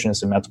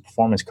nutritionists and mental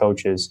performance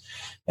coaches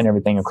and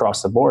everything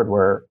across the board,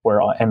 where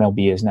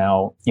MLB is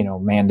now,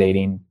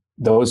 mandating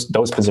those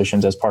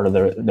positions as part of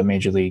the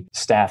major league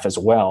staff as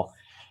well.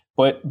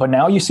 But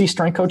now you see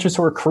strength coaches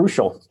who are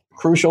crucial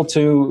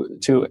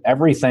to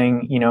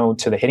everything,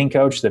 to the hitting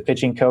coach, the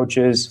pitching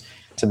coaches,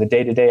 to the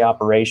day-to-day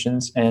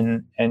operations.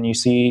 And you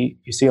see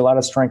a lot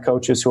of strength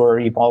coaches who are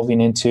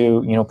evolving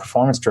into,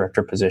 performance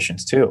director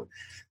positions too.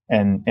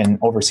 And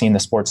overseeing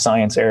the sports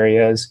science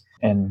areas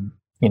and,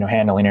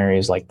 handling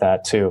areas like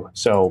that too.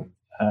 So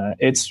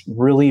it's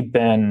really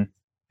been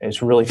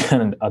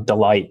a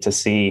delight to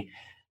see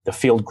the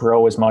field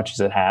grow as much as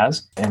it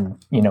has, and,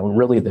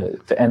 really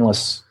the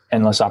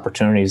endless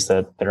opportunities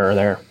that are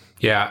there.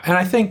 Yeah. And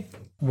I think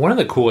one of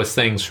the coolest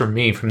things for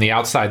me from the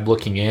outside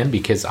looking in,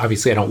 because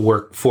obviously I don't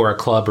work for a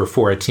club or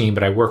for a team,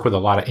 but I work with a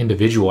lot of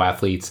individual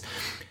athletes,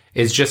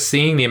 is just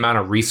seeing the amount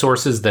of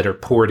resources that are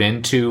poured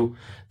into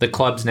the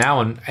clubs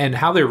now, and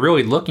how they're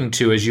really looking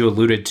to, as you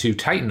alluded to,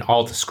 tighten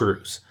all the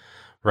screws,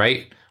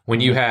 right? When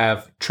you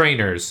have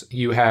trainers,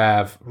 you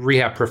have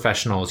rehab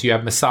professionals, you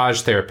have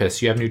massage therapists,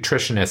 you have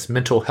nutritionists,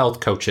 mental health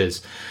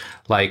coaches,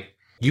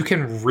 you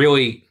can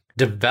really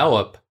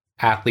develop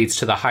athletes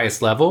to the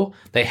highest level.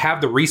 They have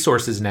the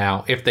resources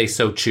now if they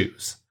so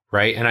choose,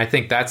 right? And I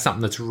think that's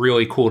something that's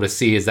really cool to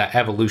see, is that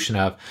evolution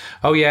of,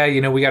 oh yeah,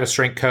 we got a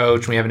strength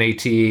coach, we have an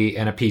AT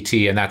and a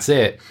PT, and that's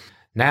it.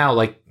 Now,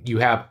 you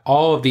have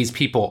all of these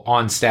people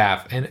on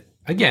staff. And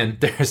again,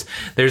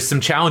 there's some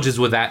challenges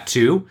with that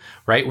too,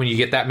 right? When you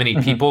get that many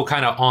people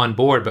kind of on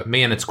board, but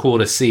man, it's cool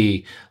to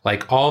see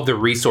all of the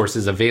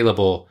resources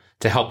available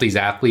to help these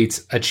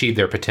athletes achieve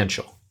their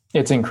potential.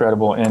 It's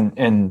incredible.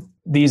 And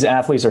these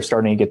athletes are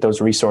starting to get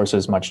those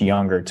resources much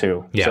younger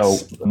too.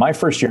 Yes. So my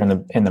first year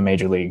in the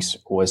major leagues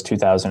was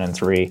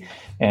 2003,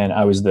 and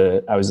I was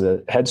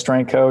the head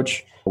strength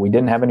coach. We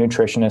didn't have a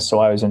nutritionist, so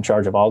I was in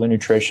charge of all the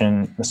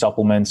nutrition, the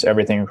supplements,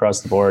 everything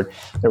across the board.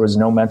 There was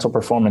no mental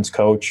performance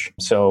coach.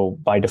 So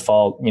by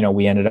default,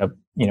 we ended up,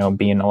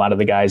 being a lot of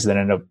the guys that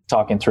ended up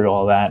talking through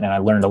all that. And I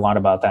learned a lot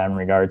about that in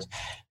regards.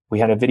 We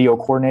had a video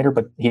coordinator,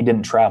 but he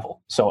didn't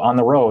travel. So on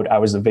the road, I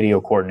was the video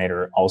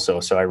coordinator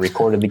also. So I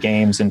recorded the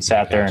games and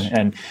sat there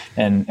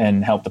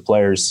and helped the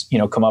players,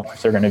 come up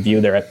if they're going to view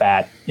their at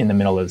bat in the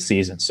middle of the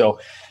season. So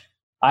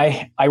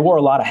I wore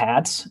a lot of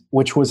hats,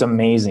 which was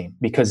amazing,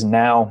 because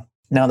now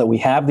now that we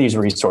have these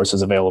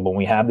resources available,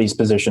 we have these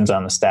positions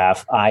on the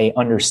staff, I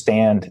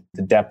understand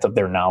the depth of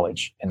their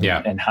knowledge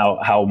and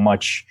how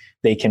much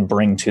they can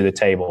bring to the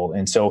table.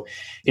 And so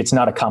it's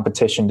not a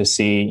competition to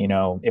see,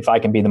 if I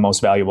can be the most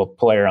valuable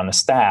player on the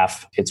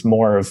staff. It's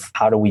more of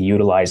how do we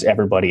utilize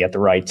everybody at the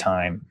right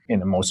time in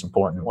the most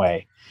important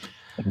way.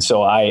 And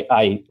so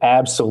I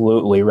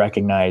absolutely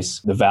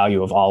recognize the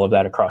value of all of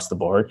that across the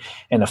board.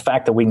 And the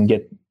fact that we can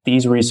get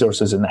these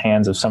resources in the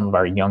hands of some of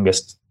our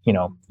youngest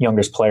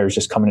players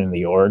just coming into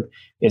the org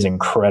is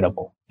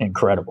incredible.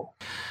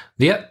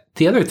 The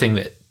other thing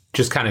that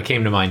just kind of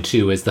came to mind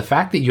too is the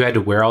fact that you had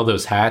to wear all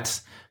those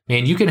hats.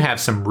 Man, you can have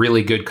some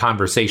really good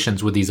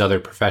conversations with these other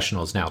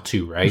professionals now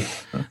too, right?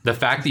 The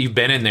fact that you've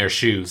been in their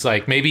shoes,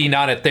 like maybe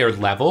not at their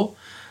level,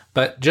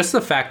 but just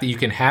the fact that you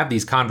can have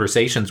these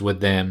conversations with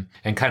them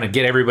and kind of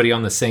get everybody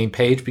on the same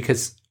page,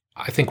 because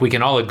I think we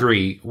can all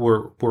agree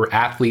we're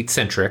athlete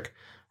centric,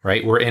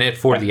 right? We're in it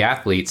for the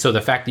athlete. So the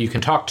fact that you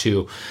can talk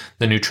to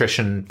the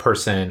nutrition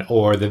person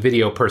or the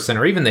video person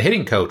or even the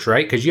hitting coach,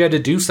 right? Because you had to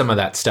do some of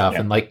that stuff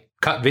and like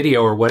cut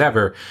video or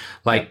whatever,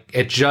 like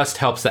it just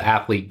helps the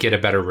athlete get a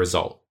better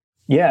result.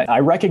 Yeah, I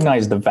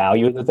recognize the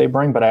value that they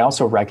bring, but I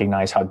also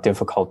recognize how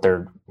difficult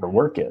their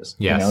work is.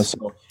 Yes.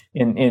 So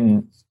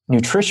in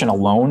nutrition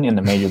alone in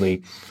the major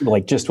league,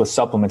 like just with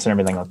supplements and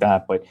everything like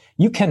that, but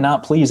you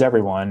cannot please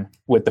everyone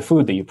with the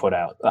food that you put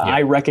out. Yeah.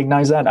 I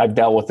recognize that. I've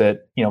dealt with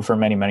it, for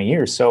many, many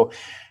years. So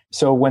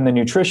when the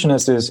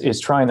nutritionist is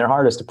trying their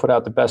hardest to put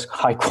out the best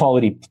high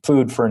quality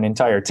food for an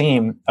entire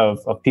team of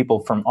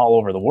people from all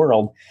over the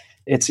world,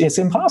 it's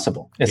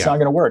impossible. It's not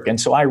going to work. And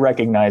so I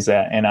recognize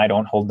that and I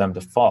don't hold them to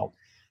fault.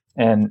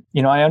 And,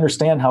 I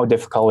understand how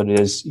difficult it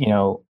is,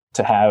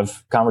 to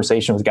have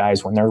conversation with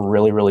guys when they're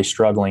really, really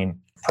struggling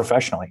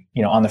professionally,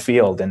 on the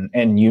field and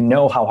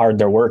how hard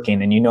they're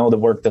working and the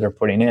work that they're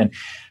putting in,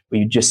 but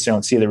you just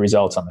don't see the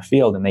results on the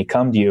field. And they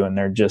come to you and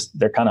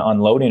they're kind of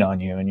unloading on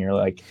you. And you're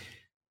like,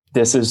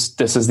 this is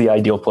the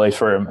ideal place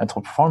for a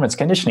mental performance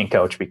conditioning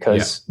coach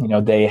because,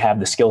 they have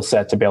the skill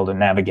set to be able to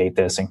navigate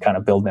this and kind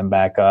of build them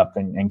back up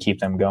and keep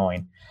them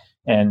going.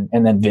 And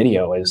then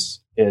video is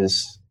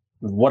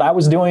what I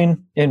was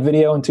doing in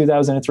video in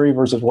 2003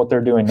 versus what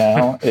they're doing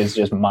now is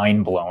just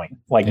mind blowing,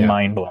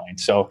 mind blowing.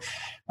 So,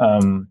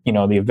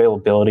 the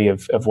availability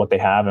of what they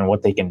have and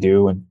what they can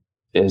do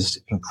is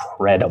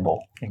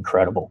incredible.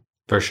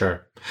 For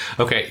sure.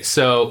 Okay.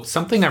 So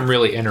something I'm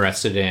really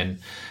interested in,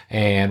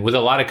 and with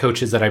a lot of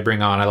coaches that I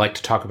bring on, I like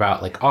to talk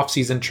about like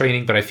off-season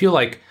training, but I feel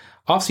like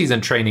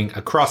off-season training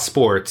across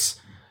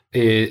sports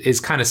is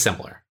kind of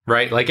similar.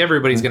 Right? Like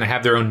everybody's going to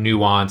have their own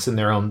nuance and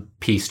their own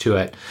piece to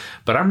it.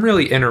 But I'm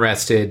really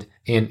interested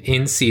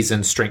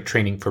in-season strength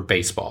training for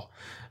baseball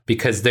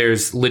because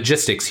there's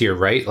logistics here,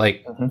 right?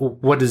 Like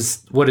what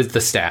is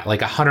the stat?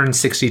 Like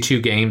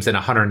 162 games in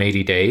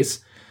 180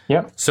 days.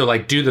 Yep. So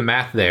like do the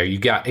math there. You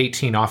got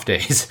 18 off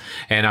days.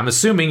 And I'm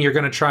assuming you're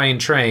going to try and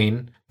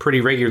train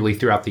pretty regularly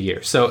throughout the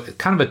year. So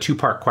kind of a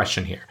two-part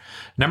question here.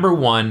 Number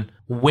one,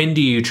 when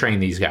do you train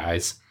these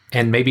guys?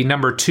 And maybe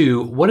number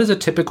two, what does a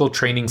typical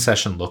training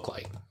session look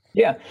like?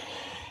 Yeah,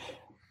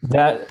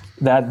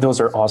 those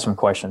are awesome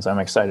questions. I'm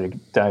excited to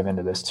dive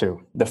into this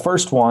too. The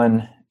first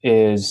one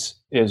is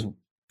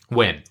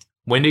when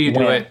do you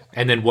do it,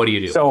 and then what do you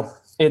do? So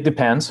it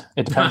depends.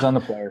 It depends on the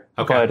player.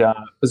 Okay. But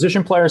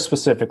position players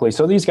specifically.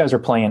 So these guys are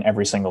playing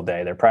every single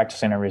day. They're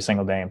practicing every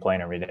single day and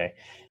playing every day.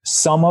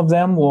 Some of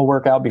them will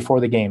work out before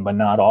the game, but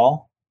not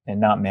all. And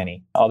not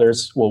many.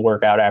 Others will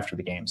work out after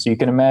the game. So you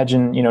can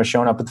imagine,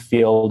 showing up at the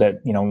field at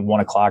 1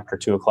 o'clock or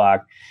 2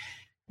 o'clock.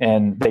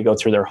 And they go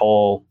through their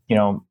whole,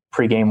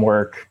 pregame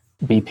work,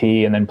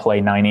 BP, and then play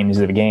 9 innings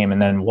of the game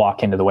and then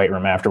walk into the weight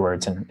room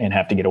afterwards and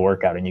have to get a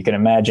workout. And you can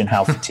imagine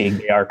how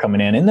fatigued they are coming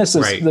in. And this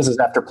is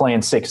after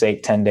playing 6,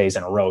 8, 10 days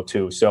in a row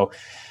too. So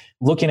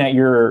looking at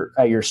your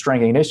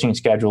strength and conditioning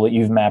schedule that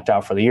you've mapped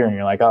out for the year and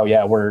you're like, oh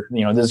yeah,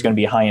 this is going to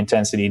be a high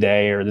intensity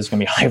day or this is going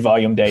to be a high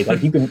volume day.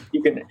 Like you can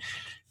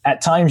at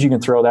times you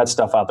can throw that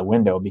stuff out the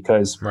window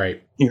because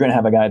you're going to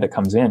have a guy that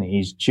comes in,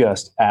 he's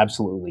just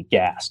absolutely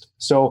gassed.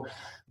 So,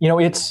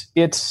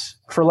 it's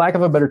for lack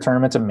of a better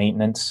term, it's a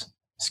maintenance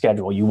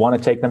schedule. You want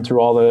to take them through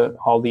all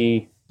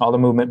the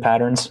movement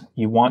patterns.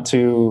 You want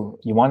to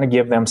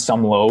give them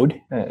some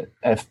load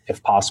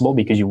if possible,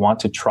 because you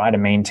want to try to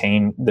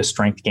maintain the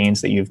strength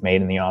gains that you've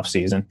made in the off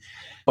season.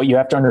 But you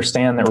have to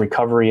understand that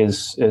recovery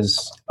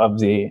is of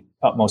the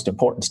utmost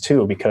importance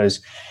too,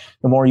 because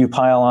the more you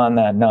pile on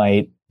that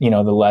night, the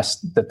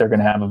less that they're going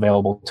to have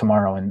available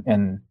tomorrow.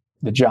 And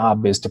the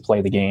job is to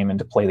play the game and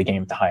to play the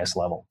game at the highest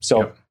level.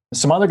 So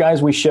some other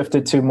guys we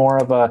shifted to more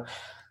of a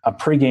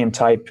pregame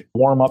type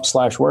warm up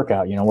 /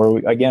 workout,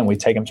 where we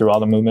take them through all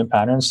the movement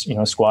patterns,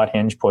 squat,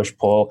 hinge, push,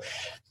 pull,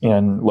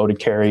 and loaded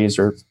carries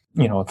or,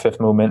 fifth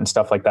movement and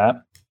stuff like that.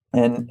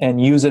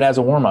 And use it as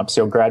a warm up.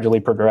 So gradually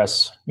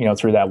progress,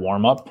 through that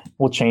warm up.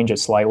 We'll change it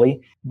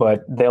slightly,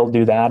 but they'll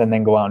do that and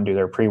then go out and do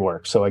their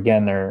pre-work. So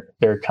again,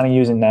 they're kind of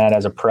using that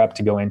as a prep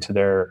to go into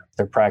their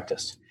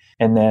practice.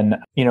 And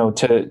then,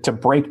 to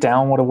break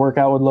down what a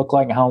workout would look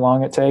like and how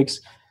long it takes,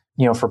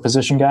 for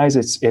position guys,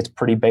 it's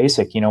pretty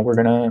basic. We're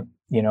gonna,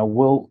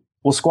 we'll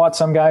squat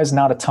some guys,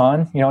 not a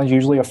ton.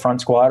 Usually a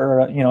front squat or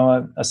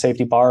a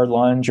safety bar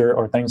lunge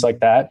or things like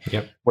that,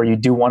 where you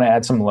do want to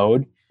add some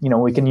load.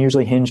 We can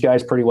usually hinge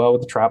guys pretty well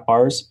with the trap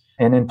bars.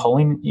 And in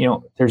pulling,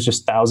 there's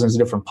just thousands of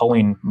different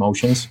pulling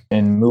motions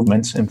and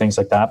movements and things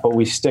like that. But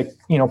we stick,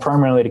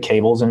 primarily to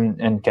cables and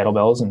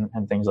kettlebells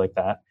and things like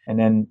that. And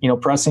then,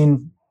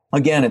 pressing,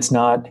 again, it's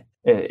not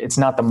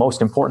the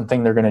most important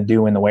thing they're going to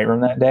do in the weight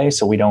room that day.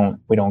 So we don't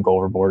go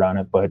overboard on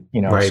it. But,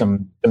 right.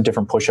 some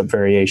different push-up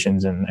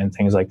variations and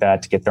things like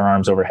that to get their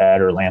arms overhead,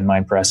 or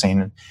landmine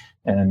pressing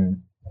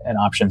and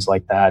options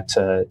like that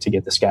to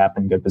get the scap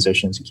in good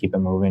positions and keep it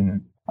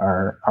moving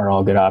are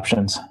all good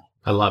options.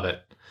 I love it.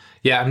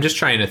 Yeah, I'm just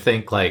trying to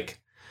think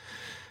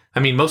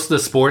most of the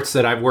sports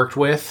that I've worked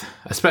with,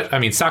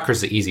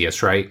 soccer's the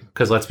easiest, right?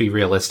 Because let's be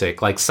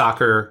realistic, like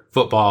soccer,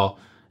 football,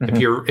 if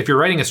you're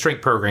writing a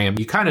strength program,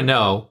 you kind of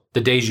know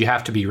the days you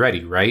have to be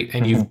ready, right?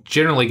 And you've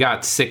generally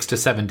got 6 to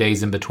 7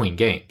 days in between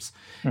games.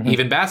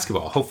 Even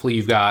basketball, hopefully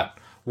you've got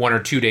 1 or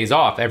 2 days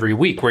off every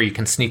week where you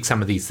can sneak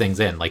some of these things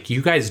in. Like,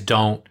 you guys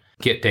don't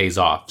get days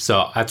off.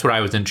 So that's what I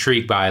was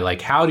intrigued by.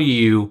 Like, how do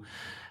you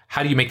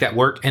make that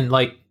work? And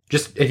like,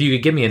 just if you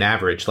could give me an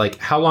average, like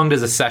how long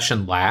does a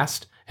session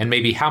last? And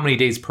maybe how many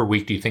days per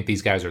week do you think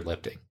these guys are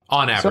lifting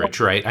on average,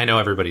 right? I know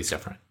everybody's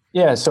different.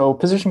 Yeah. So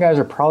position guys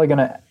are probably going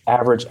to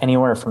average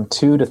anywhere from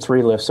 2 to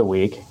 3 lifts a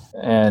week.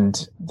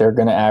 And they're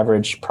going to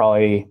average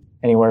probably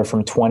anywhere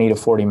from 20 to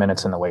 40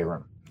 minutes in the weight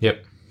room.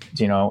 Yep.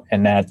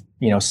 And that,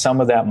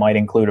 some of that might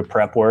include a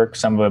prep work.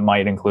 Some of it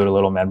might include a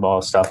little med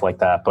ball, stuff like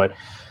that. But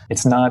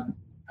it's not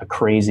a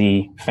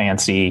crazy,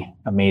 fancy,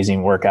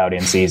 amazing workout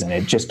in season.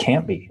 It just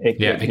can't be. It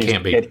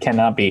can't be. It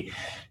cannot be.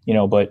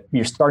 But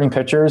your starting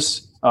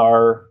pitchers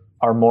are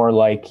more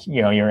like,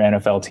 your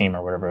NFL team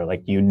or whatever. Like,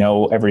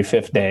 every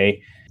 5th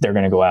day they're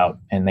going to go out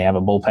and they have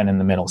a bullpen in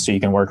the middle, so you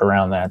can work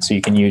around that. So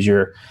you can use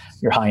your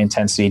high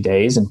intensity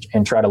days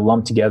and try to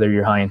lump together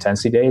your high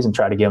intensity days and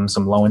try to give them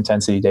some low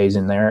intensity days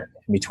in there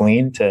in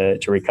between to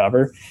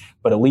recover.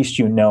 But at least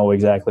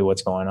exactly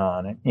what's going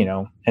on,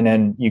 and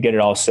then you get it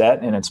all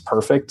set and it's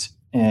perfect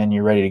and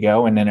you're ready to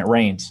go, and then it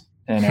rains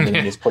and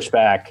everything is pushed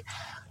back.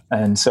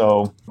 And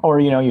so, or,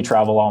 you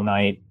travel all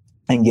night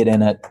and get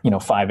in at,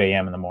 5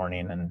 a.m. in the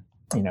morning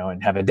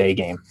and have a day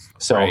game.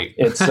 So right.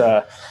 It's,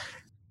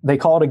 they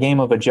call it a game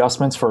of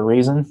adjustments for a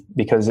reason,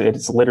 because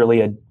it's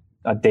literally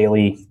a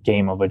daily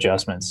game of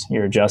adjustments.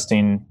 You're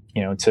adjusting,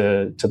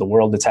 to the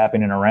world that's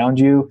happening around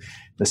you,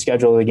 the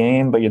schedule of the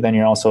game, but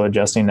you're also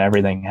adjusting to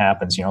everything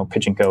happens.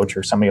 Pitching coach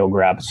or somebody will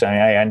grab, say,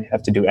 I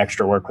have to do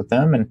extra work with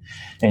them,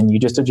 and you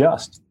just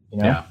adjust.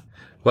 Yeah.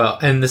 Well,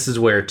 and this is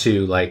where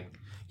too, like,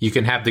 you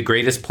can have the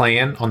greatest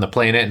plan on the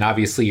planet, and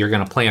obviously you're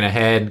going to plan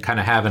ahead and kind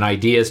of have an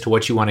idea as to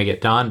what you want to get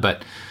done,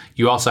 but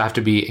you also have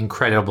to be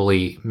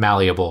incredibly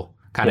malleable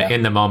kind of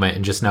in the moment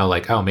and just know,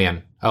 like, oh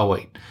man, oh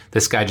wait,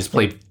 this guy just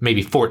played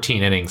maybe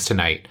 14 innings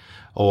tonight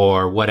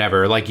or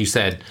whatever. Like you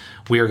said,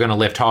 we are going to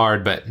lift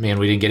hard, but man,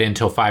 we didn't get in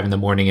until 5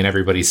 a.m. and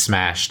everybody's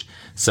smashed.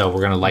 So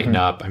we're going to lighten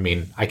up. I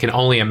mean, I can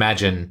only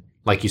imagine,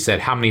 like you said,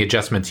 how many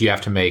adjustments you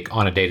have to make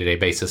on a day-to-day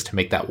basis to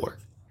make that work.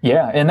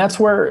 Yeah, and that's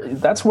where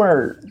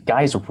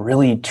guys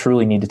really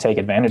truly need to take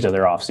advantage of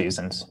their off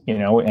seasons,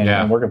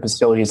 and work at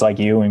facilities like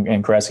you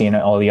and Cressy and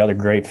all the other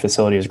great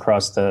facilities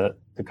across the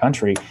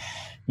country.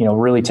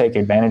 Really take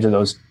advantage of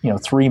those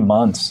 3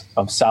 months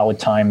of solid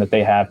time that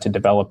they have to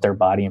develop their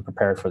body and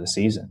prepare it for the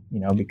season.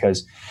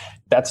 Because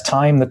that's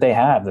time that they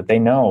have, that they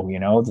know,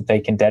 that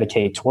they can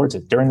dedicate towards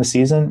it during the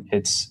season.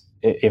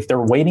 If they're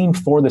waiting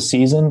for the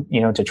season,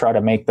 to try to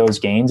make those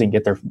gains and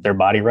get their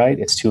body right,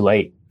 it's too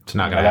late. It's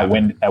not going to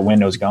happen. That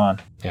window's gone.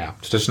 Yeah,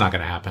 it's just not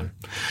going to happen.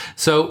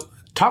 So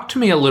talk to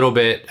me a little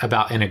bit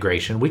about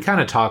integration. We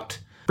kind of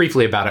talked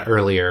briefly about it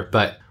earlier,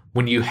 but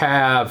when you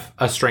have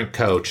a strength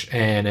coach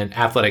and an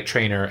athletic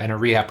trainer and a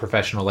rehab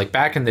professional, like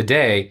back in the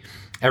day,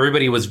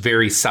 everybody was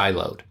very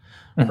siloed,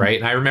 right?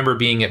 And I remember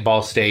being at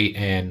Ball State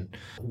and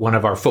one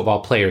of our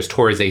football players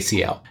tore his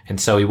ACL. And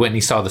so he went and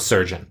he saw the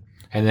surgeon.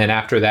 And then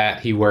after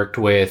that, he worked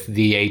with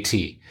the AT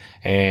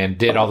and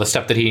did all the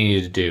stuff that he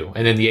needed to do.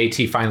 And then the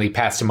AT finally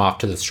passed him off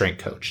to the strength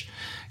coach.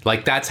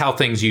 Like, that's how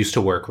things used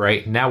to work,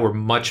 right? Now we're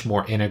much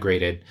more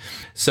integrated.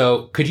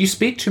 So could you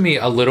speak to me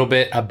a little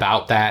bit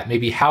about that,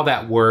 maybe how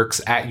that works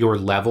at your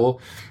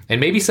level,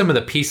 and maybe some of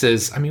the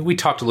pieces? I mean, we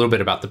talked a little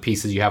bit about the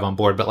pieces you have on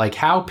board, but like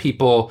how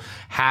people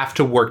have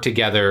to work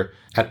together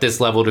at this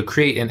level to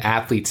create an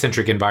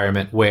athlete-centric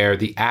environment where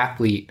the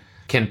athlete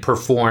can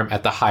perform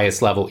at the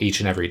highest level each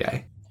and every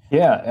day.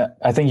 Yeah,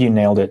 I think you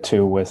nailed it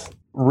too. With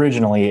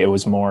originally it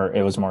was more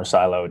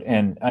siloed,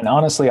 and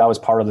honestly, I was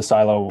part of the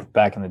silo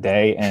back in the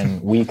day,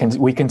 and we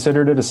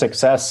considered it a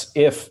success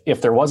if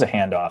there was a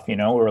handoff. We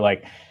were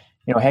like,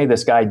 hey,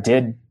 this guy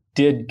did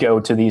go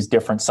to these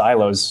different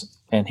silos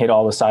and hit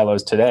all the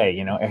silos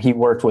today. He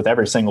worked with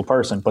every single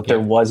person, but there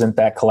wasn't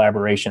that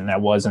collaboration.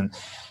 That wasn't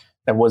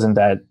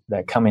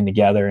that coming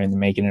together and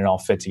making it all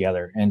fit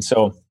together. And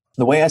so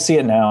the way I see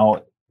it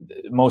now,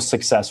 most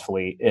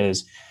successfully,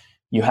 is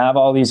you have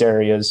all these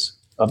areas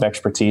of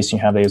expertise. You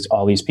have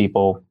all these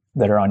people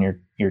that are on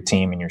your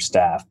team and your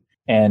staff.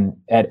 And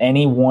at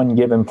any one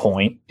given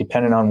point,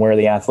 depending on where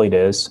the athlete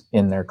is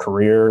in their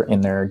career,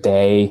 in their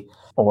day,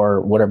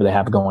 or whatever they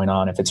have going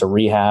on, if it's a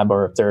rehab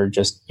or if they're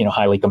just,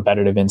 highly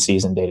competitive in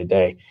season day to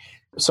day,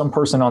 some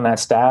person on that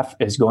staff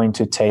is going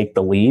to take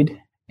the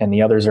lead and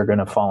the others are going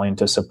to fall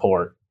into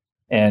support.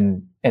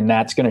 And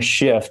that's going to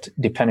shift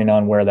depending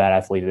on where that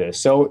athlete is.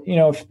 So,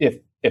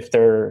 if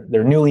they're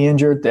newly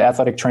injured, the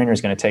athletic trainer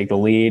is going to take the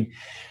lead.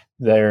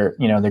 They're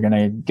going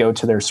to go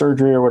to their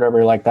surgery or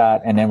whatever like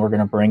that. And then we're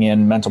going to bring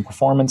in mental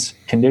performance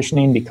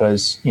conditioning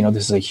because,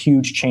 this is a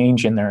huge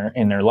change in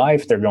their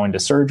life. They're going to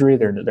surgery.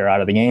 They're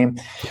out of the game.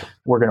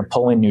 We're going to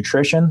pull in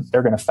nutrition.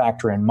 They're going to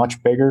factor in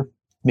much bigger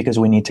because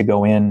we need to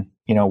go in,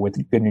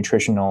 with good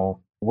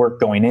nutritional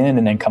work going in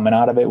and then coming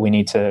out of it. We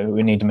need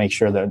to make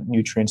sure the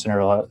nutrients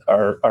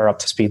are up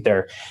to speed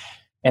there.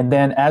 And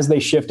then as they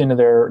shift into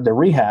their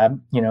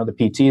rehab, the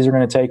PTs are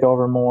going to take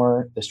over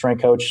more. The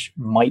strength coach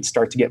might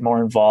start to get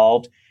more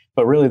involved,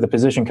 but really the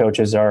position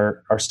coaches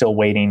are still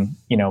waiting,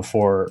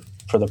 for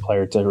the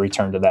player to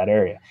return to that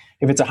area.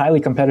 If it's a highly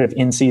competitive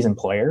in-season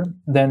player,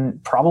 then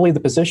probably the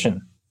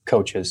position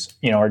coaches,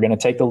 are going to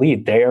take the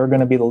lead. They are going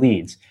to be the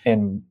leads.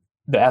 And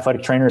the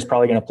athletic trainer is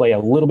probably going to play a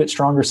little bit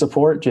stronger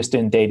support just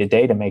in day to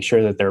day to make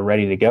sure that they're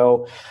ready to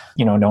go,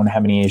 don't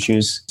have any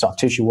issues, soft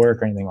tissue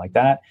work or anything like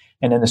that.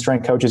 And then the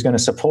strength coach is going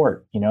to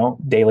support,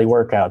 daily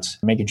workouts,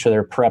 making sure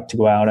they're prepped to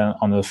go out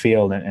on the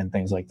field and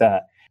things like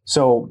that.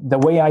 So the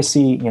way I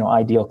see,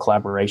 ideal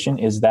collaboration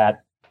is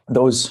that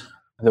those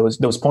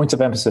points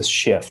of emphasis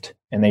shift,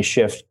 and they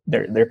shift.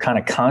 They're kind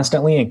of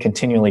constantly and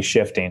continually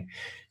shifting.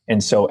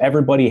 And so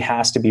everybody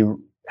has to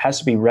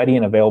be ready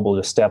and available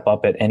to step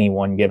up at any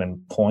one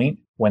given point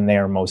when they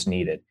are most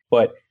needed.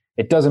 But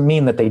it doesn't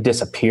mean that they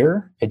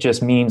disappear. It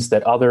just means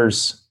that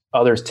others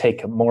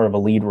take more of a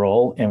lead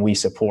role and we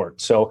support.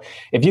 So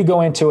if you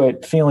go into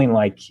it feeling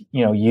like,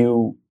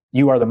 you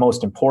are the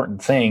most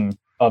important thing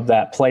of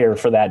that player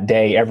for that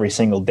day, every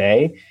single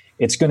day,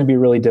 it's going to be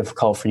really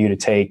difficult for you to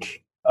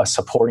take a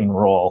supporting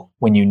role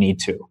when you need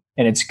to.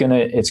 And it's going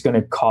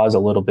to cause a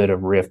little bit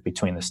of rift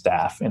between the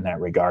staff in that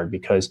regard,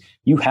 because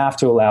you have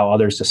to allow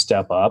others to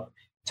step up,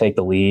 take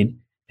the lead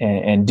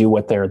and do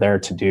what they're there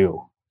to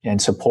do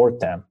and support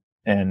them.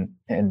 And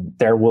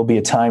there will be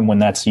a time when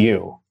that's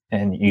you.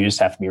 And you just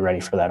have to be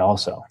ready for that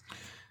also.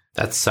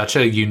 That's such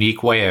a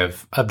unique way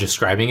of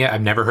describing it.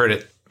 I've never heard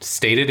it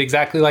stated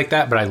exactly like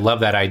that, but I love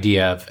that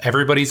idea of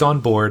everybody's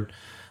on board,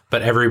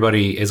 but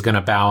everybody is going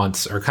to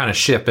balance or kind of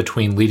shift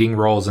between leading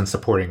roles and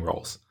supporting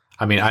roles.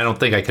 I mean, I don't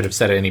think I could have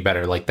said it any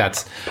better. Like,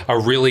 that's a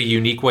really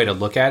unique way to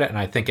look at it. And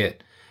I think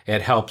it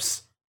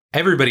helps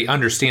everybody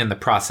understand the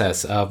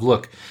process of,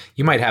 look,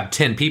 you might have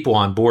 10 people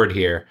on board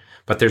here,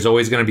 but there's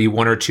always going to be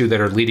one or two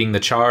that are leading the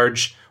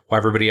charge while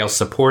everybody else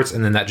supports,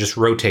 and then that just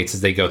rotates as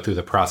they go through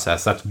the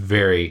process. That's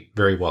very,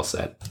 very well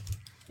said.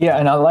 Yeah,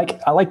 and I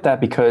like that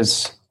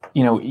because,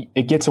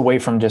 it gets away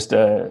from just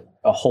a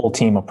whole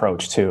team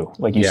approach too.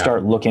 Like you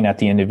start looking at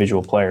the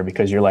individual player,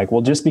 because you're like,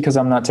 well, just because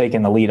I'm not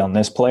taking the lead on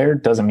this player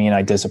doesn't mean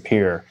I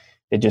disappear.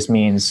 It just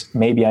means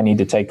maybe I need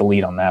to take the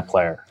lead on that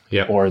player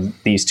or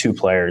these two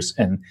players,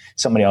 and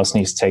somebody else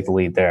needs to take the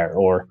lead there.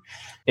 Or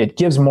it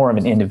gives more of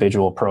an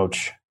individual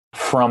approach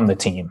from the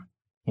team,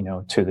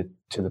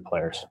 to the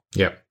players.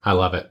 Yep. I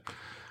love it.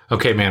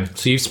 Okay, man.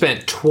 So you've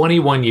spent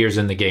 21 years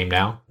in the game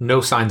now.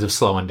 No signs of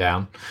slowing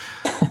down.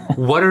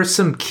 What are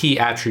some key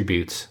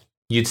attributes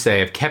you'd say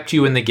have kept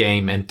you in the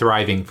game and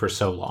thriving for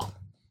so long?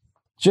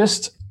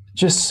 Just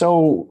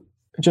so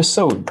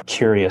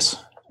curious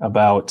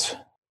about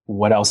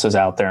what else is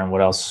out there and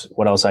what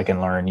else I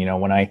can learn.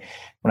 When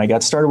I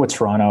got started with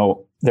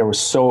Toronto, we were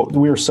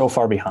so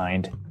far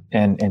behind.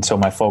 And so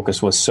my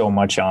focus was so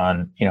much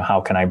on,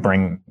 how can I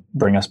bring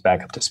us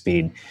back up to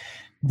speed,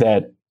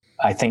 that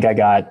I think I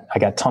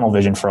got tunnel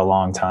vision for a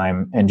long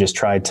time and just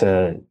tried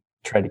to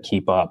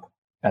keep up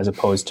as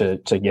opposed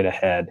to get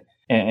ahead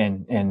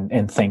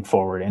and think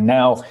forward. And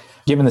now,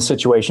 given the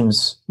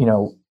situations,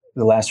 the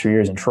last few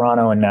years in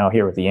Toronto and now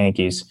here with the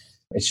Yankees,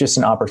 it's just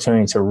an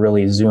opportunity to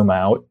really zoom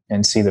out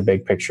and see the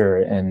big picture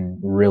and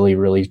really,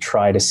 really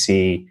try to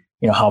see,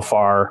 how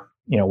far,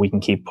 we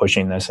can keep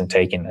pushing this and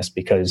taking this,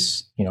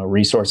 because,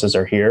 resources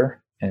are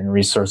here and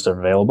resources are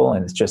available.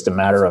 And it's just a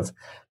matter of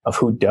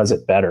who does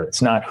it better.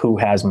 It's not who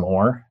has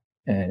more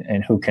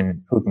and who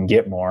can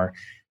get more.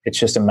 It's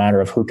just a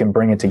matter of who can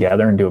bring it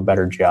together and do a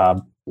better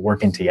job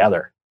working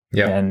together.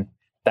 Yeah. And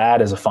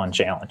that is a fun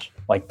challenge.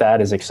 Like,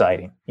 that is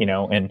exciting,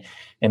 and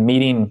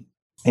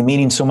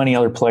meeting so many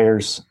other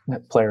players,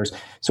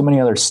 so many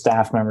other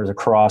staff members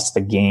across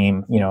the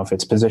game, if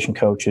it's position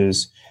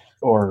coaches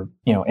or,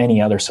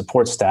 any other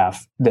support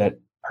staff that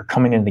are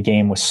coming into the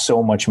game with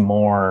so much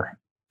more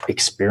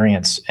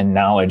experience and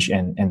knowledge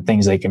and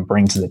things they can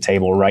bring to the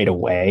table right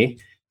away.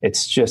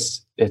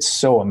 It's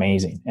so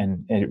amazing,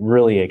 and it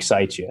really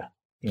excites you,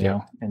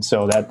 know? And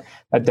so that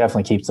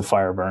definitely keeps the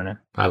fire burning.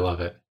 I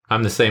love it.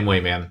 I'm the same way,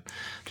 man.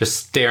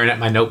 Just staring at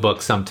my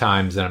notebook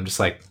sometimes and I'm just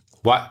like,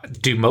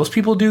 What do most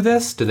people do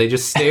this? Do they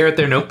just stare at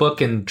their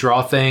notebook and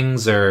draw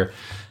things or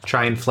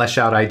try and flesh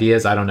out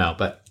ideas? I don't know,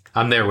 but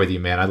I'm there with you,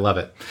 man. I love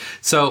it.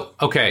 So,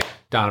 okay,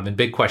 Donovan,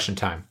 big question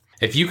time.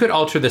 If you could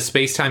alter the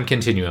space-time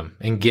continuum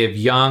and give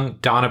young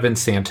Donovan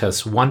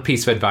Santos one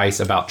piece of advice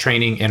about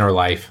training in our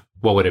life,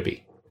 what would it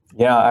be?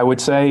 Yeah, I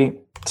would say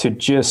to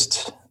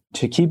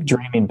keep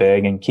dreaming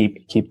big and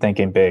keep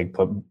thinking big,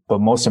 but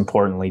most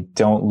importantly,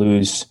 don't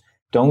lose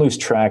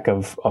track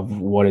of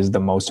what is the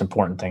most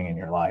important thing in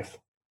your life.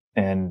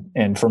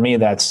 And for me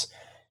that's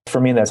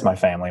my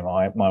family,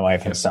 my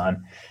wife and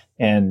son.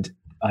 And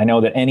I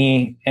know that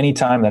any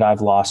time that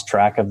I've lost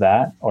track of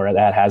that, or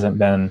that hasn't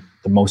been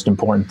the most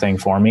important thing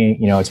for me,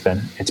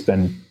 it's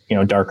been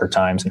darker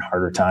times and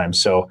harder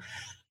times. So,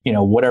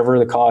 whatever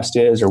the cost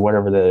is, or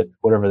whatever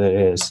that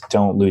is,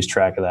 don't lose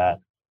track of that.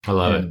 I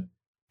love it.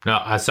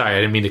 No, sorry,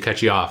 I didn't mean to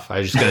cut you off. I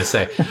was just going to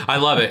say, I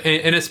love it.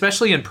 And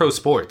especially in pro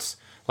sports,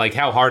 like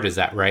how hard is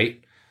that, right?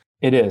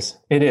 It is.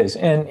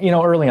 And,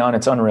 early on,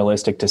 it's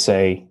unrealistic to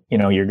say,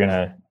 you're going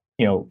to,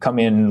 come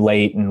in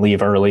late and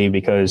leave early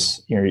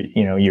because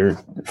you're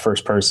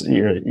first person,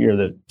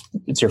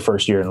 it's your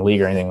first year in the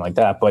league or anything like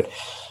that. But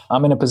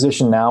I'm in a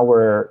position now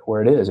where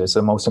it's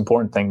the most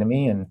important thing to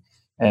me.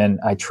 And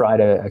I try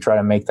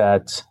to make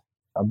that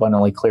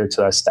abundantly clear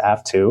to our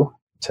staff too,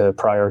 to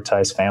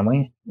prioritize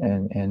family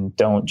and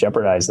don't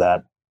jeopardize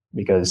that,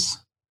 because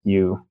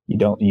you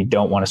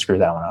don't want to screw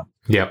that one up.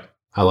 Yep.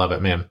 I love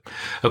it, man.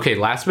 Okay.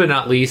 Last but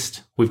not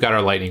least, we've got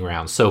our lightning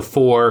round. So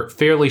 4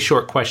 fairly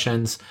short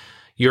questions.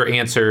 Your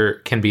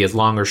answer can be as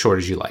long or short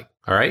as you like.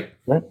 All right?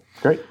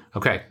 Great.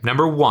 Okay.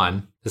 Number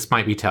 1, this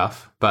might be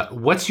tough, but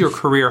what's your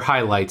career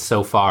highlights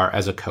so far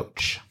as a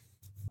coach?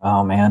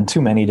 Oh man,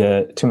 too many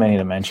to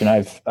mention.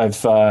 I've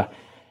had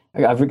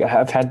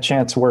a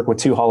chance to work with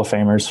 2 Hall of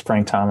Famers,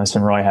 Frank Thomas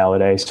and Roy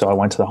Halladay. So I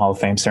went to the Hall of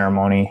Fame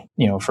ceremony,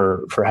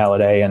 for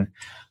Halladay,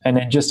 and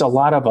then just a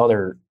lot of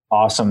other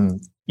awesome,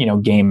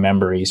 game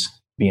memories,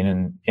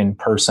 being in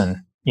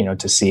person,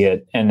 to see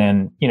it. And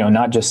then,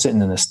 not just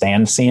sitting in the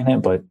stand seeing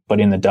it, but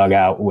in the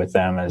dugout with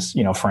them as,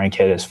 Frank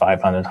hit his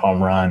 500th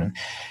home run,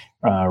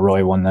 and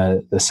Roy won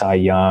the Cy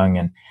Young,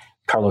 and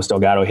Carlos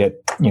Delgado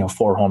hit,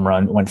 4 home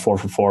runs, went 4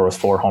 for 4 with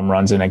 4 home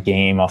runs in a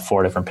game off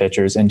 4 different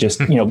pitchers, and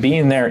just,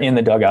 being there in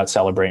the dugout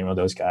celebrating with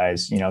those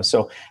guys,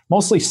 so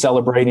mostly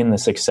celebrating the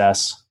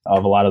success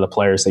of a lot of the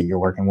players that you're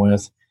working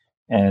with,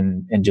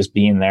 and just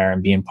being there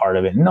and being part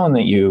of it, and knowing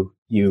that you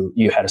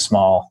had a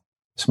small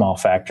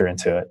factor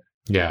into it.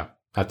 Yeah,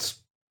 that's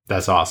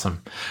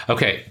awesome.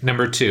 Okay.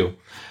 Number 2,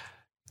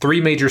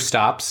 3 major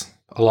stops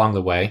along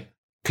the way.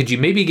 Could you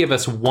maybe give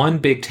us one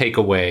big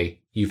takeaway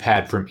you've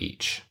had from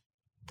each?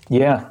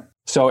 Yeah.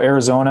 So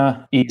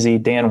Arizona, easy.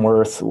 Dan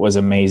Worth was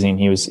amazing.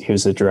 He was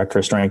the director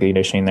of strength and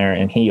conditioning there,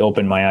 and he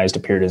opened my eyes to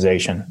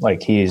periodization.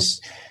 Like he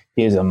is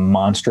a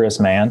monstrous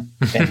man,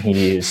 and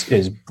he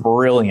is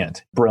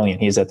brilliant.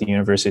 He's at the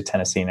University of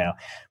Tennessee now,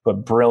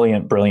 but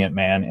brilliant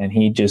man. And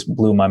he just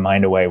blew my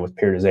mind away with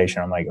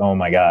periodization. I'm like, oh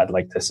my God,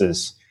 like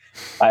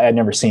I had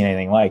never seen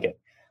anything like it.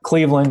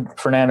 Cleveland,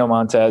 Fernando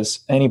Montez,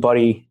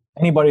 anybody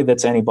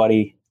that's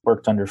anybody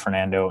worked under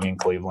Fernando in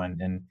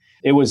Cleveland. And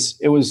it was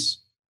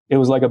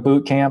like a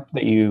boot camp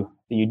that you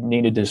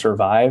needed to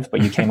survive,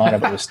 but you came out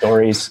of it with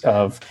stories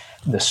of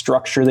the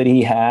structure that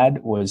he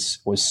had was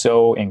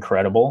so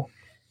incredible,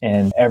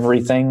 and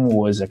everything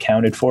was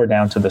accounted for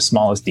down to the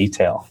smallest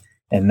detail.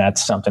 And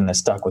that's something that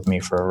stuck with me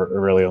for a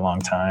really long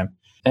time.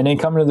 And then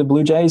coming to the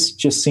Blue Jays,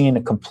 just seeing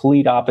a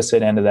complete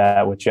opposite end of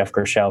that with Jeff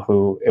Grishel,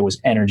 who it was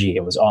energy.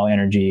 It was all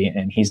energy.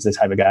 And he's the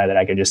type of guy that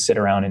I could just sit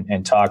around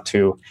and talk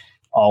to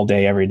all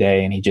day, every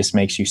day. And he just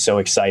makes you so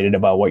excited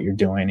about what you're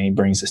doing. And he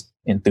brings this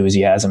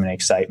enthusiasm and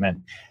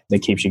excitement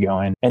that keeps you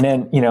going. And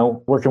then,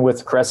 working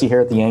with Cressy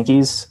here at the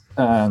Yankees,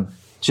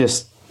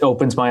 just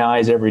opens my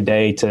eyes every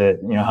day to,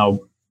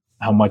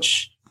 how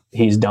much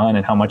he's done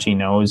and how much he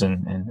knows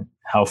and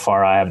how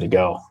far I have to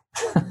go.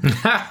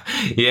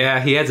 Yeah,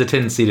 he has a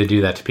tendency to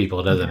do that to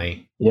people, doesn't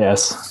he?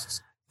 Yes.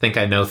 I think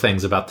I know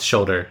things about the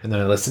shoulder, and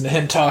then I listen to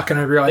him talk and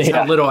I realize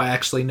how little I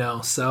actually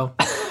know. So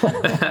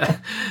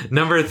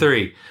Number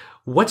 3,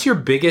 what's your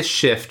biggest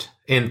shift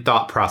in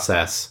thought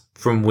process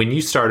from when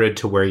you started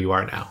to where you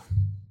are now?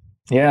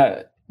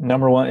 Yeah,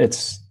 number 1,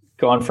 it's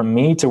gone from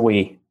me to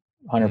we,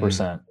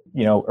 100%.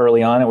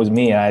 Early on it was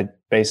me. I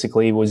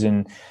basically was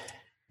in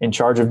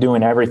charge of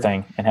doing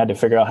everything and had to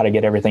figure out how to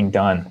get everything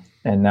done.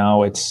 And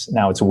now it's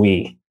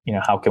we.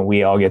 How can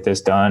we all get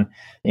this done?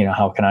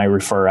 How can I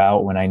refer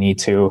out when I need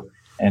to?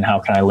 And how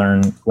can I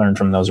learn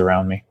from those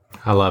around me?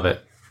 I love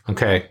it.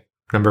 Okay.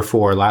 Number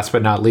 4, last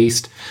but not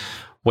least,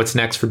 what's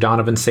next for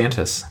Donovan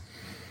Santos?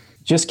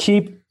 Just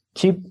keep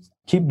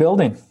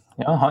building,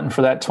 hunting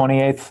for that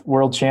 28th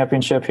World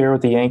Championship here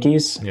with the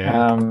Yankees,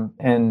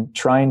 and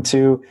trying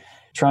to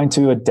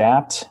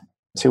adapt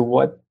to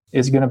what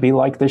is going to be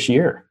like this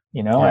year.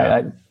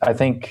 I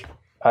think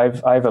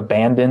I've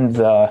abandoned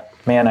the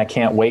man. I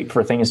can't wait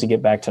for things to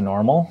get back to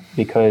normal,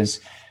 because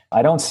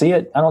I don't see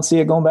it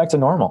going back to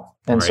normal.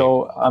 And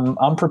so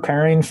I'm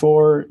preparing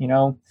for,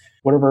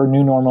 whatever our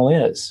new normal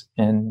is.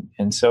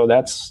 And so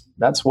that's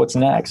what's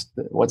next.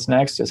 What's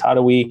next is how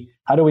do we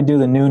do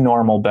the new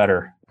normal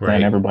better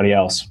than everybody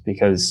else?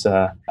 Because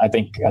I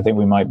think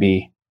we might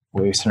be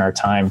wasting our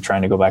time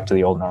trying to go back to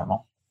the old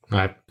normal.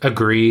 I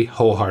agree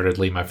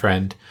wholeheartedly, my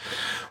friend.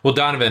 Well,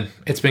 Donovan,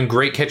 it's been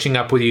great catching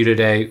up with you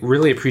today.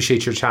 Really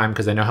appreciate your time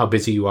because I know how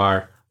busy you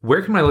are.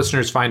 Where can my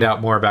listeners find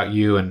out more about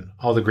you and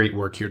all the great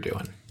work you're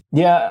doing?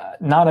 Yeah,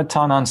 not a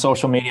ton on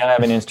social media. I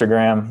have an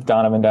Instagram,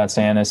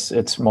 donovan.santis.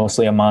 It's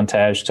mostly a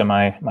montage to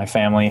my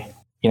family.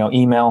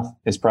 Email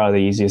is probably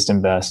the easiest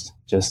and best.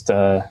 Just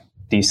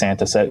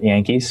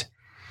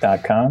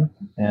dsantis@yankees.com,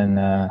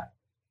 and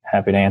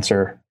happy to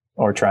answer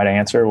or try to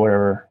answer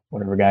whatever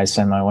guys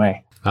send my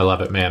way. I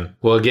love it, man.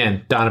 Well,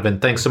 again, Donovan,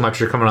 thanks so much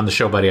for coming on the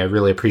show, buddy. I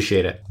really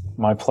appreciate it.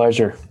 My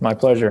pleasure. My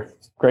pleasure.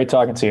 Great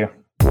talking to you.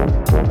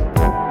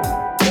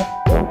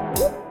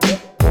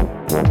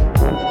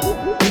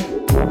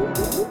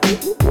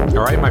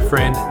 All right, my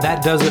friend,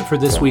 that does it for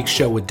this week's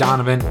show with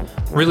Donovan.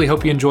 Really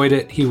hope you enjoyed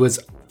it. He was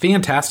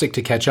fantastic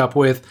to catch up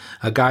with,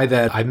 a guy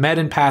that I met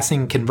in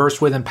passing, conversed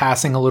with in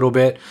passing a little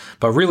bit,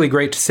 but really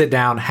great to sit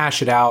down,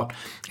 hash it out.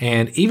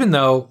 And even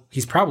though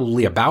he's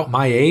probably about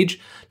my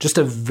age, just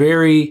a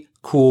very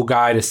cool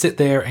guy to sit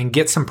there and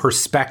get some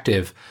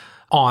perspective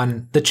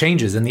on the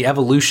changes and the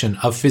evolution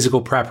of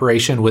physical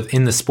preparation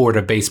within the sport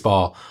of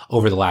baseball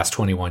over the last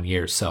 21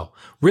 years. So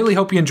really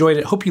hope you enjoyed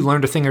it. Hope you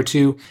learned a thing or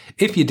two.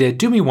 If you did,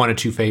 do me one or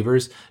two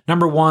favors.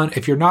 Number one,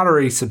 if you're not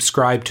already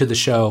subscribed to the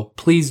show,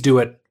 please do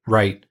it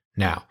right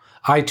now.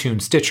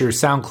 iTunes, Stitcher,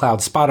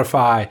 SoundCloud,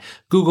 Spotify,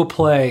 Google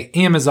Play,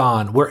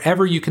 Amazon,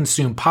 wherever you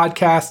consume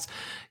podcasts,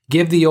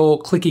 give the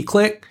old clicky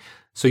click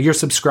so you're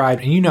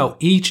subscribed and you know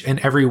each and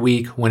every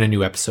week when a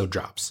new episode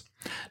drops.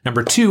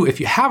 Number two, if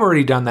you have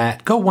already done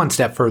that, go one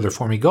step further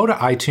for me. Go to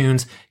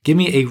iTunes, give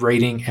me a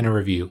rating and a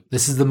review.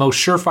 This is the most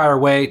surefire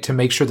way to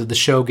make sure that the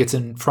show gets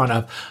in front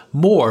of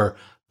more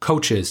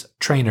coaches,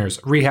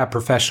 trainers, rehab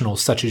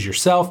professionals such as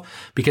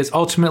yourself, because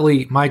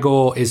ultimately my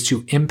goal is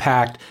to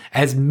impact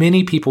as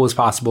many people as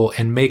possible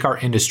and make our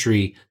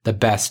industry the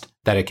best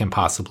that it can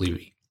possibly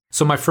be.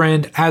 So my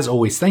friend, as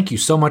always, thank you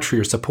so much for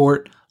your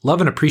support. Love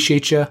and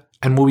appreciate you,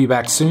 and we'll be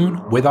back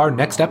soon with our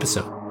next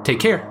episode. Take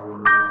care.